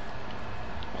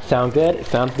 Sound good? It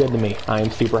sounds good to me. I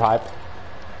am super hyped.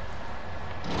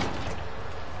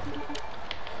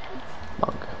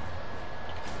 Monk.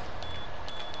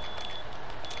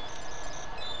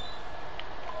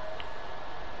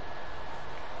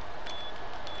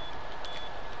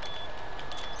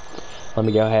 Let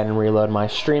me go ahead and reload my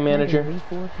stream manager.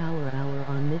 RE4 power hour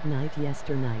on midnight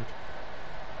yesternight.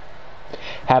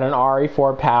 Had an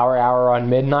RE4 power hour on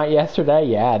midnight yesterday?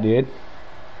 Yeah, dude.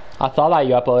 I saw that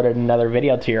you uploaded another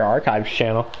video to your archives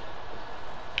channel.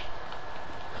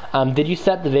 Did you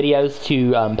set the videos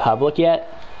to public yet?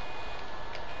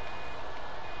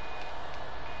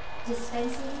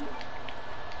 Dispensing.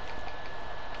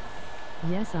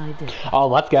 Yes, I did. Oh,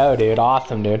 let's go, dude.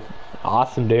 Awesome, dude.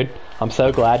 Awesome, dude. I'm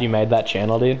so glad you made that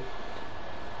channel, dude.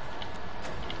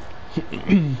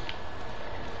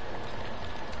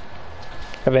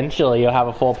 Eventually, you'll have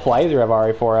a full playthrough of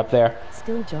RE4 up there.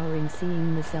 Still jarring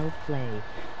seeing myself play.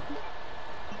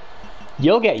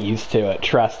 You'll get used to it,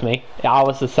 trust me. I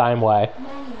was the same way.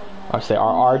 I say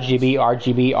RGB,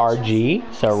 RGB,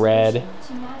 RG. So red,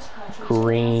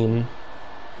 green,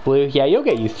 blue. Yeah, you'll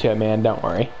get used to it, man. Don't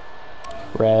worry.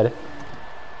 Red,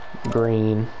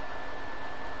 green,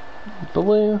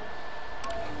 blue,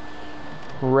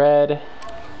 red,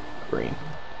 green.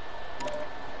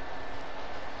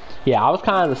 Yeah, I was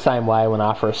kind of the same way when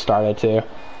I first started too.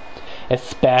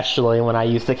 Especially when I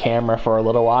used the camera for a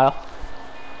little while.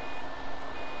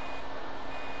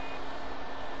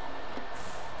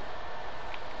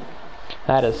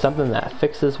 That is something that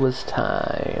fixes with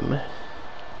time.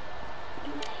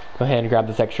 Go ahead and grab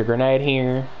this extra grenade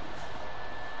here.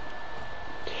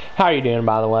 How are you doing,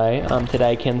 by the way,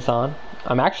 today, Ken-san?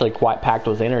 I'm actually quite packed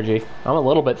with energy. I'm a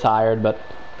little bit tired, but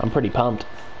I'm pretty pumped.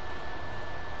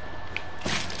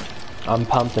 I'm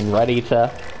pumped and ready to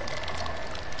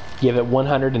give it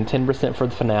 110% for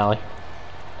the finale.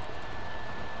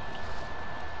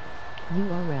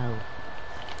 URL.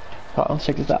 Oh, let's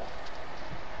check this out.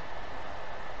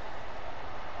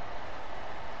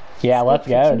 Yeah, let's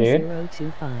go, dude.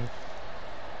 2025.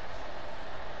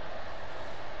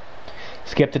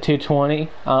 Skip to 220.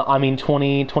 I mean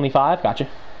 2025. Gotcha.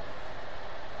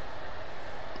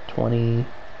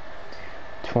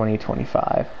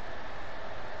 2025.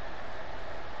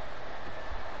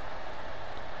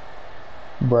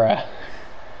 Bruh.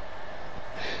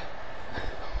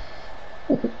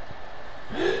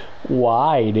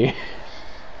 Why, dude?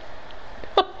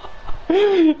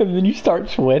 And then you start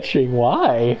switching.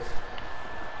 Why?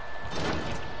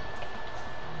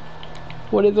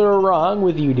 What is wrong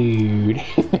with you, dude?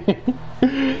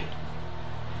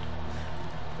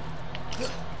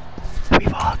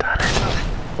 We've all done it.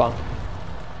 Bonk.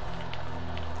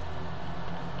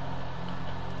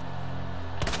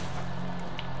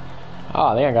 Oh,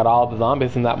 I think I got all the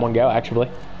zombies in that one go, actually.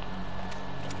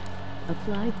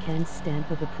 Applied Ken's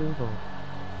stamp of approval.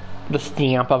 The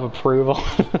stamp of approval.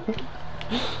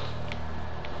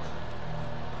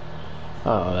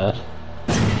 Oh, man.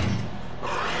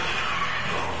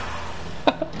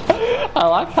 I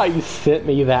like how you sent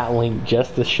me that link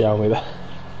just to show me that.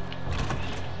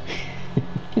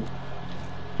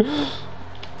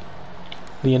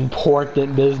 The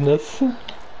important business.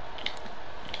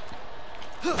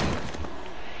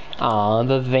 Aw,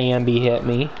 the zombie hit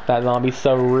me. That zombie's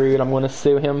so rude, I'm gonna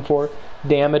sue him for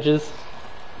damages.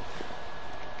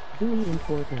 Very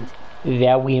important.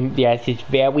 Yes, it's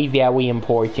very, very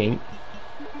important.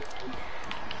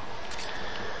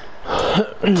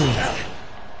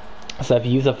 So if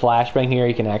you use a flashbang here,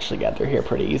 you can actually get through here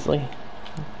pretty easily.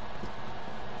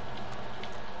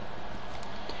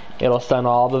 It'll stun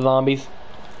all the zombies.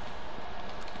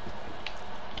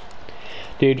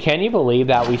 Dude, can you believe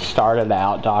that we started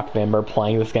out DOCvember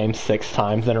playing this game 6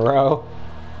 times in a row?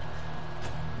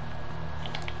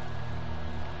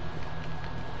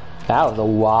 That was a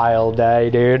wild day,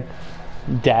 dude.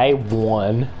 Day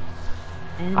 1.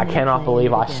 And I cannot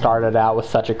believe I started out with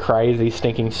such a crazy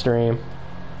stinking stream.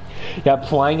 Yeah,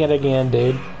 playing it again,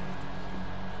 dude.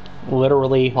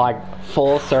 Literally, like,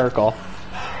 full circle.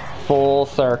 full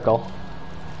circle.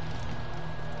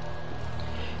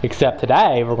 Except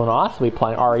today, we're going to also be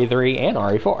playing RE3 and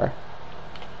RE4.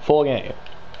 Full game.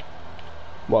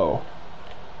 Whoa.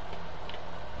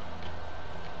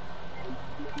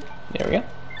 There we go.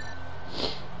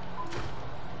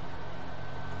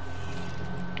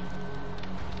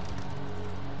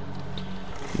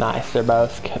 Nice, they're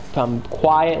both come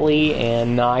quietly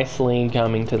and nicely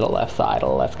coming to the left side.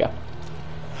 Let's go.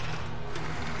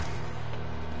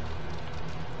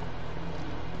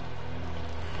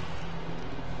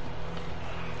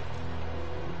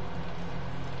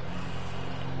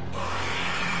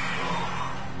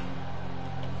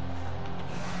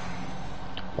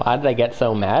 Why did they get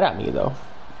so mad at me though?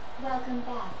 Welcome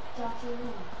back, Dr.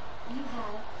 Lee. You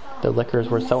have The liquors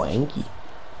were so anky.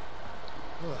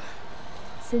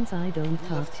 Since I don't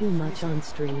talk too much on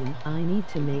stream, I need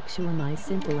to make sure my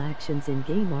simple actions in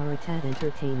game are a tad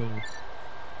entertaining.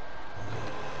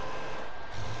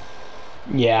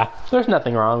 Yeah, there's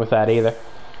nothing wrong with that either.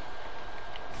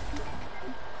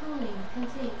 cooling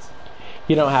complete.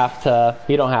 You don't have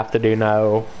to do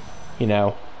no,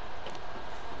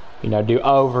 do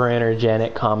over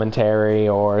energetic commentary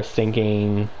or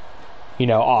thinking,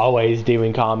 always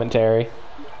doing commentary.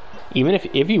 Even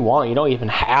if you want, you don't even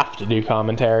have to do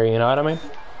commentary, you know what I mean?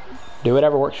 Do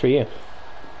whatever works for you.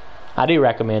 I do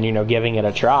recommend, giving it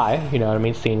a try, you know what I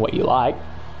mean, seeing what you like.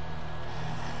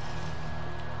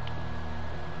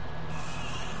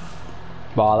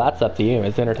 Well, that's up to you.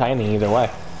 It's entertaining either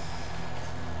way.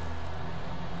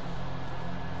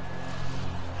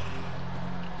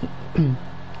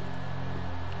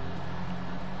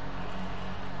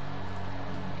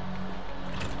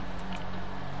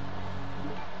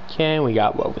 Okay, we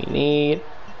got what we need.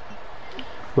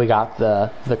 We got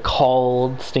the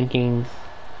cold, stinking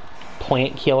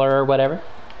plant killer or whatever.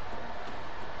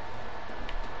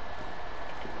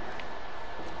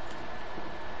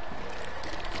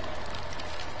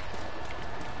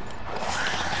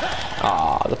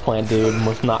 Ah, the plant dude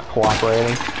was not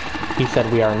cooperating. He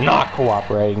said we are not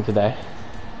cooperating today.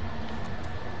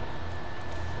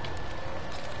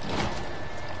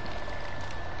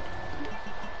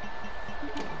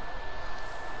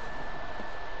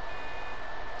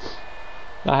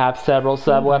 I have several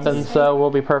sub-weapons, so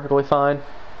we'll be perfectly fine.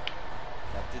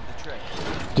 That did the trick.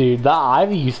 Dude, the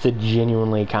Ivy used to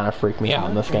genuinely kind of freak me out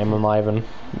in this game, I'm not even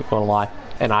gonna lie.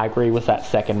 And I agree with that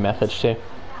second message too.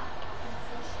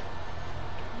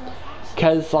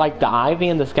 Because, like, the Ivy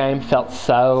in this game felt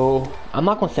so, I'm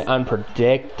not gonna say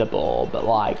unpredictable, but,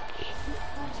 like,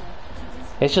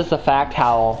 it's just the fact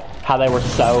how they were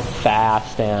so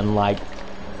fast and, like,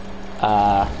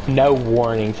 no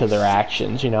warning to their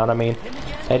actions, you know what I mean?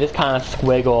 They just kind of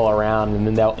squiggle around and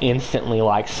then they'll instantly,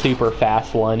 like, super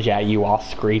fast lunge at you while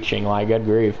screeching, like, good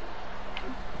grief.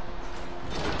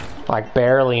 Like,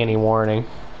 barely any warning.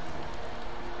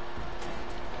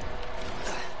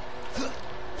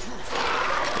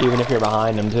 Even if you're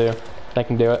behind them, too. They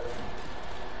can do it.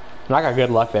 And I got good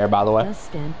luck there, by the way. Does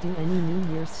Stamp do any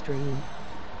New Year's stream?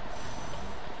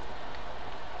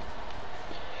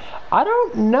 I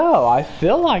don't know. I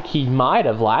feel like he might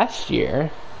have last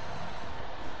year.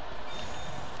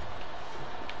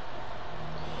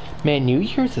 Man, New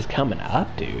Year's is coming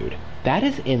up, dude. That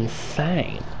is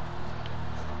insane.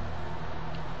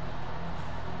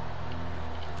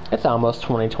 It's almost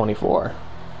 2024.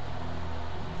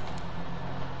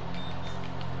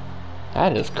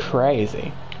 That is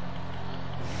crazy.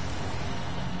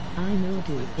 I know,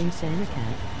 dude. Insana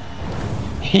cat.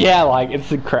 Yeah, like,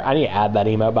 it's I need to add that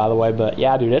email, by the way, but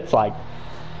yeah, dude, it's like,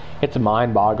 it's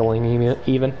mind-boggling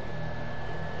even.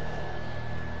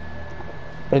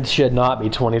 It should not be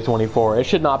 2024. It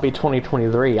should not be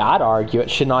 2023. I'd argue it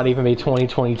should not even be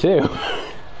 2022.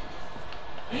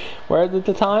 Where did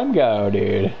the time go,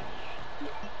 dude?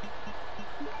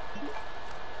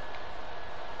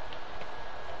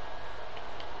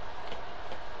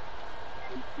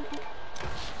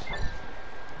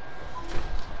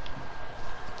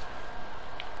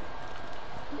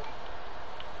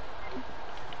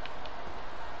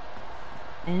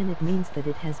 And it means that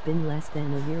it has been less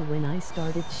than a year when I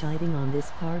started shiting on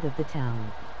this part of the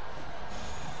town.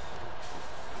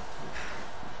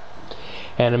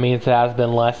 And it means it has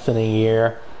been less than a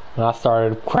year when I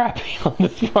started crapping on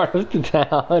this part of the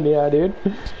town. Yeah, dude.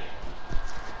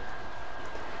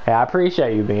 Hey, I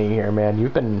appreciate you being here, man.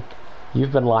 You've been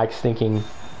like stinking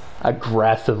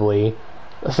aggressively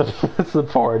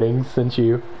supporting since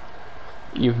you've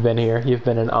been here. You've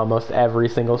been in almost every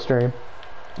single stream.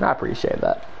 I appreciate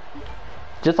that.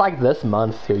 Just like this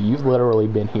month too, you've literally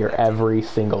been here every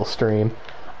single stream.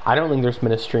 I don't think there's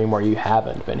been a stream where you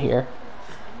haven't been here.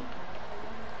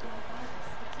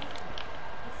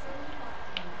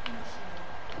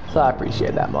 So I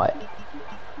appreciate that much.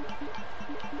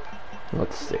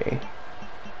 Let's see.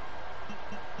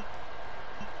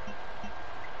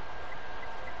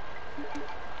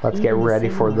 Let's get ready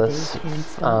for this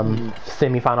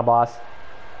semi-final boss.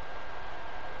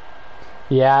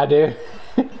 Yeah, dude.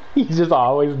 He's just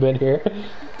always been here.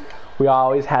 We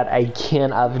always had a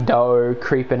kin of dough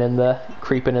creeping in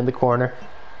the corner.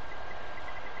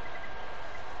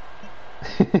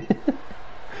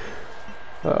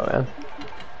 Oh man.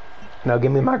 No,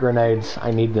 give me my grenades. I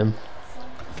need them.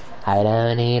 I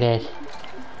don't need it.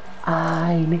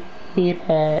 I need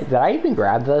it. Did I even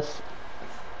grab this?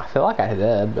 I feel like I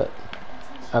did, but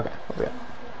okay,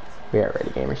 we are ready,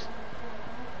 gamers.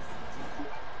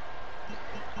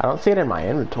 I don't see it in my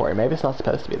inventory. Maybe it's not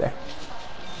supposed to be there.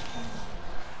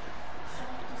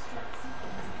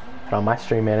 But my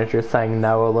stream manager is saying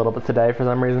no a little bit today for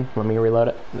some reason. Let me reload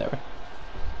it. There we go.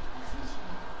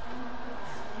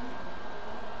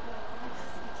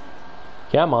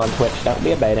 Come on, Twitch. Don't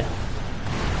be a beta.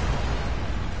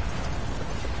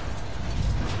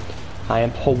 I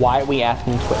am politely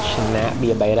asking Twitch to not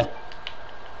be a beta.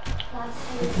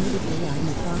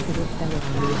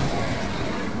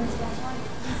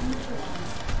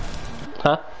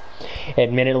 Huh?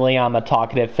 Admittedly, I'm a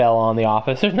talkative fellow on The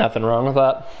Office. There's nothing wrong with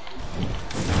that.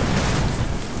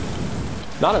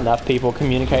 Not enough people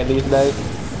communicate these days.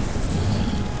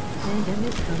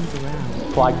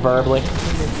 Like verbally.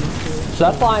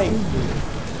 Stuff like,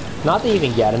 not to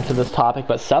even get into this topic,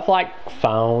 but stuff like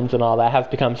phones and all that has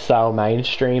become so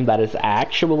mainstream that it's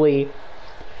actually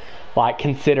like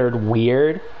considered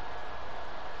weird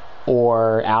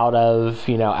or out of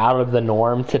the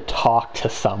norm to talk to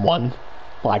someone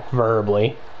like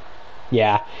verbally.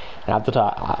 Yeah, I have to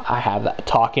talk. I have that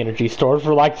talk energy stored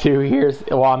for like 2 years.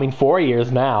 Well, I mean 4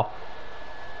 years now.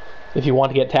 If you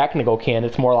want to get technical, Ken,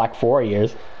 it's more like 4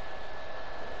 years.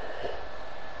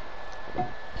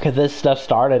 Because this stuff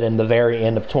started in the very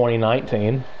end of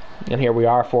 2019, and here we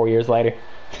are 4 years later.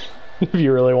 If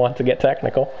you really want to get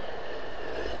technical.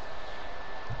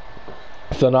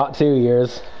 So not 2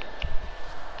 years.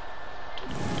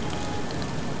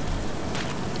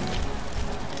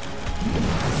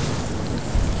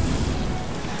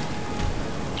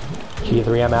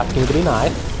 G3, I'm asking you to be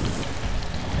nice.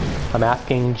 I'm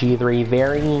asking G3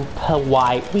 very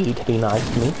politely to be nice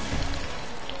to me.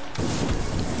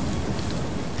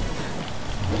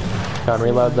 Go and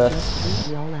reload this.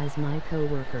 Y'all as my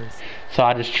co-workers. So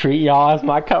I just treat y'all as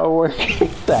my co-workers.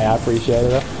 Hey, I appreciate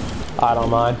it. I don't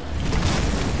mind.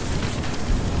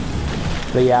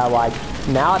 But yeah, like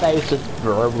nowadays, just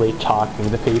verbally talking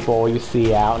to people you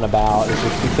see out and about is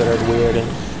just considered weird, and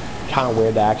it's kind of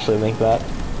weird to actually think that.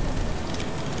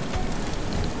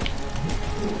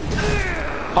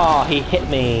 Oh, he hit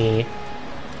me.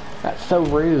 That's so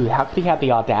rude. How could he have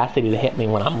the audacity to hit me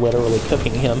when I'm literally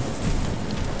cooking him?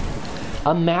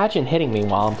 Imagine hitting me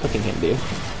while I'm cooking him, dude.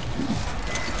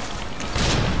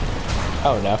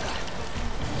 Oh no.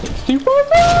 It's too far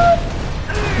back!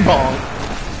 Bonk.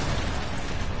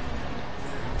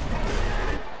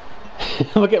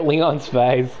 Look at Leon's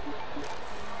face.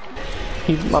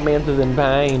 My man's is in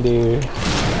pain, dude.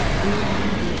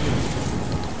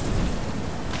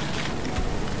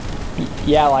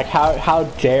 Yeah, like how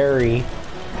dare he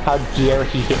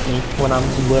hit me when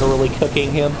I'm literally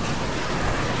cooking him?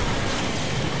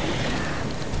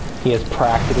 He is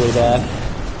practically dead.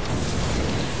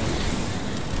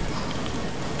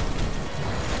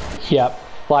 Yep,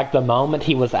 like the moment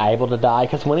he was able to die,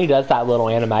 because when he does that little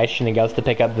animation and goes to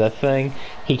pick up this thing,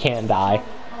 he can't die.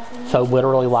 So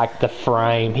literally like the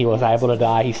frame he was able to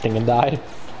die, he sting and died.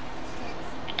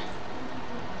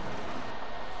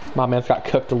 My man's got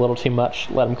cooked a little too much.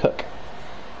 Let him cook.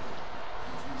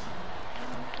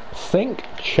 Sync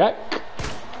check.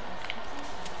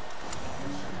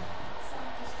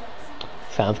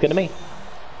 Sounds good to me.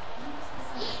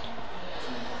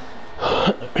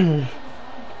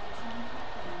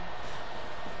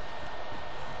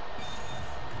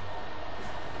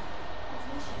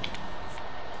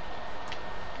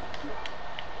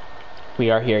 We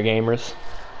are here, gamers.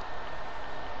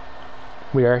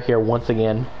 We are here once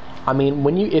again. I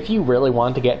mean, if you really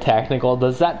want to get technical,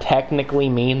 does that technically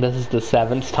mean this is the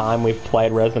 7th time we've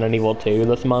played Resident Evil 2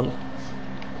 this month?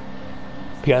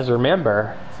 Because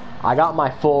remember, I got my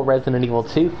full Resident Evil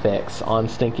 2 fix on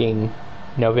stinking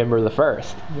November the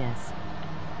 1st. Yes.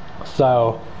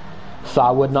 So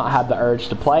I would not have the urge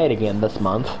to play it again this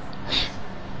month.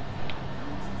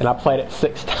 And I played it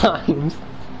 6 times.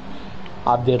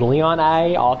 I did Leon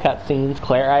A, all cutscenes,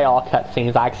 Claire A, all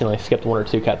cutscenes. I actually only skipped 1 or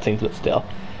 2 cutscenes, but still.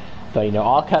 So, you know,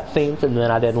 all cutscenes, and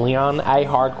then I did Leon A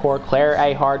hardcore, Claire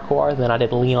A hardcore, then I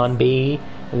did Leon B,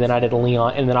 and then I did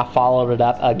Leon, and then I followed it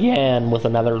up again with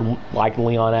another, like,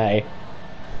 Leon A.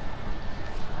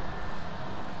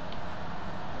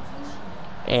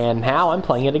 And now I'm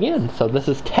playing it again. So this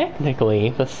is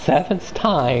technically the 7th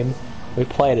time we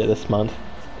played it this month.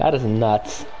 That is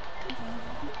nuts.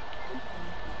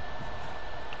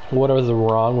 What is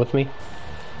wrong with me?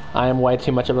 I am way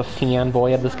too much of a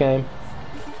fanboy of this game.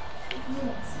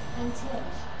 Units until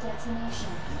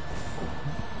detonation.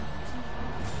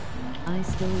 I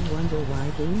still wonder why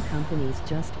game companies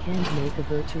just can't make a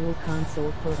virtual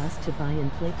console for us to buy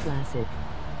and play Classic.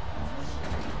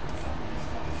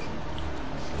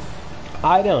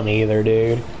 I don't either,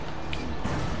 dude.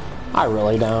 I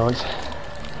really don't.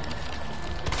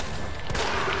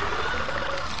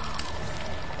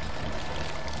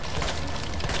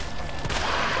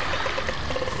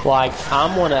 Like,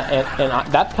 I'm one of,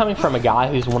 that's coming from a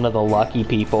guy who's one of the lucky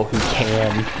people who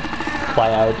can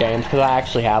play ODE games, because I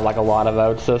actually have like a lot of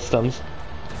ODE systems.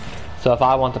 So if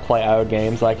I want to play ODE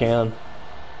games, I can.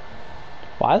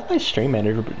 Why is my stream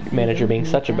manager being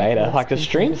such a beta? Like, the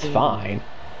stream's fine,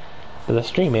 but the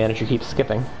stream manager keeps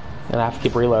skipping, and I have to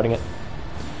keep reloading it.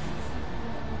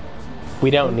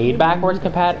 We don't need backwards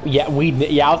compatibility.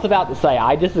 Yeah, I was about to say,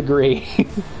 I disagree.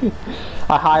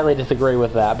 I highly disagree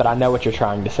with that, but I know what you're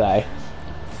trying to say.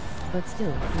 But still,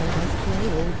 let us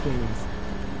play old games.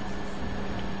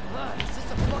 Is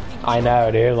this a fucking I know,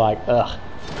 dude, like, ugh.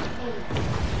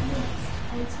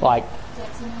 Like,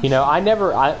 you know,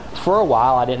 for a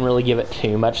while, I didn't really give it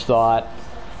too much thought.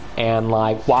 And,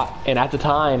 like, and at the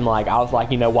time, like, I was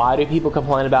like, you know, why do people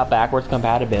complain about backwards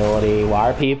compatibility? Why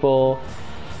are people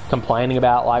complaining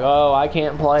about, like, oh, I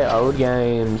can't play ODE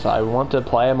games, I want to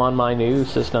play them on my new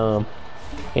system,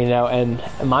 you know, and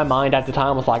my mind at the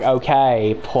time was like,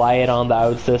 okay, play it on the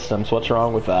ODE systems, what's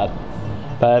wrong with that?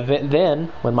 But then,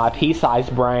 when my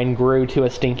pea-sized brain grew to a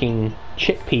stinking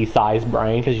chickpea-sized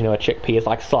brain, because, you know, a chickpea is,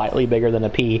 like, slightly bigger than a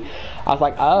pea, I was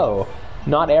like, oh,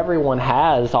 not everyone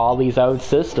has all these ODE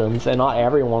systems, and not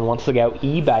everyone wants to go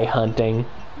eBay hunting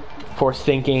for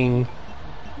stinking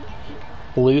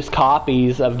loose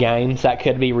copies of games that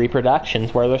could be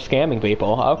reproductions where they're scamming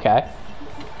people. Okay.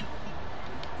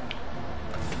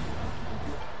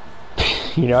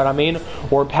 You know what I mean?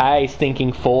 Or pay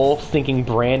stinking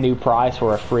brand new price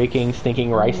for a freaking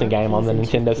stinking racing game on the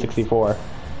Nintendo 64.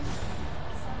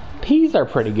 Peas are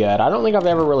pretty good. I don't think I've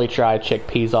ever really tried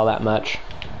chickpeas all that much.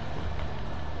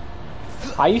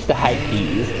 I used to hate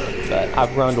peas, but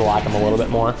I've grown to like them a little bit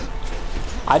more.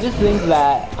 I just think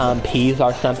that peas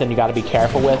are something you got to be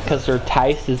careful with because their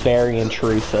taste is very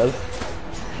intrusive.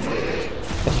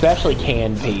 Especially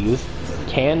canned peas.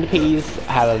 Canned peas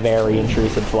have a very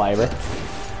intrusive flavor.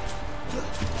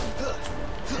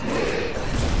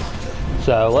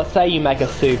 So let's say you make a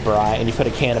soup, right, and you put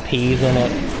a can of peas in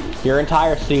it. Your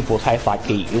entire soup will taste like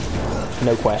peas.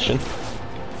 No question.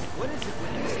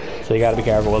 So you got to be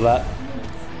careful with that.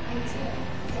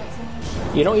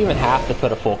 You don't even have to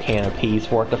put a full can of peas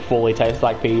for it to fully taste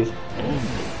like peas.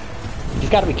 You just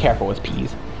gotta be careful with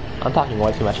peas. I'm talking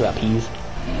way too much about peas.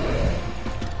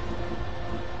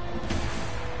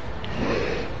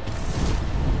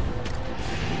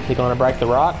 Is he going to break the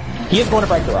rock? He is going to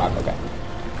break the rock, okay.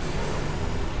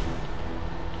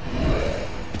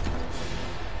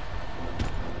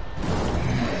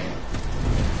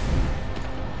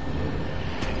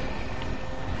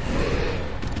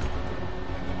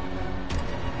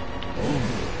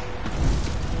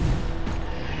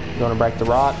 Going to break the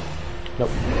rock? Nope.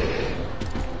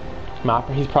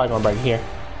 He's probably going to break it here.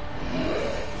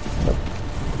 Nope.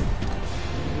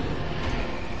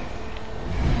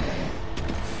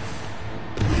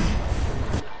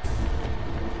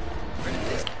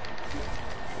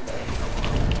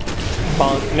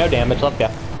 Bonk. No damage. Let's go.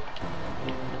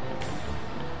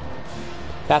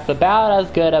 That's about as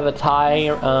good of a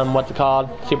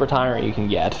Super Tyrant you can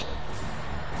get.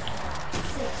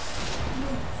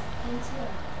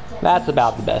 That's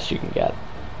about the best you can get.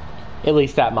 At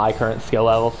least at my current skill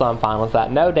level, so I'm fine with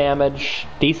that. No damage,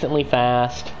 decently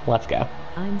fast. Let's go.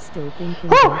 I'm still thinking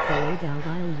about the loadout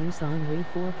I'll use on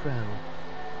RE4 Pro.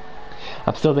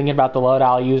 I'm still thinking about the loadout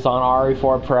I'll use on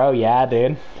RE4 Pro. Yeah,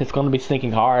 dude. It's going to be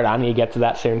sneaking hard. I need to get to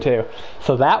that soon, too.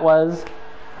 So that was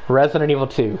Resident Evil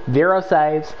 2. 0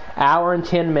 saves, hour and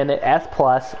 10 minute S+,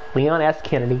 Leon S.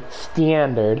 Kennedy,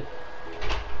 standard.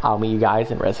 I'll meet you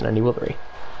guys in Resident Evil 3.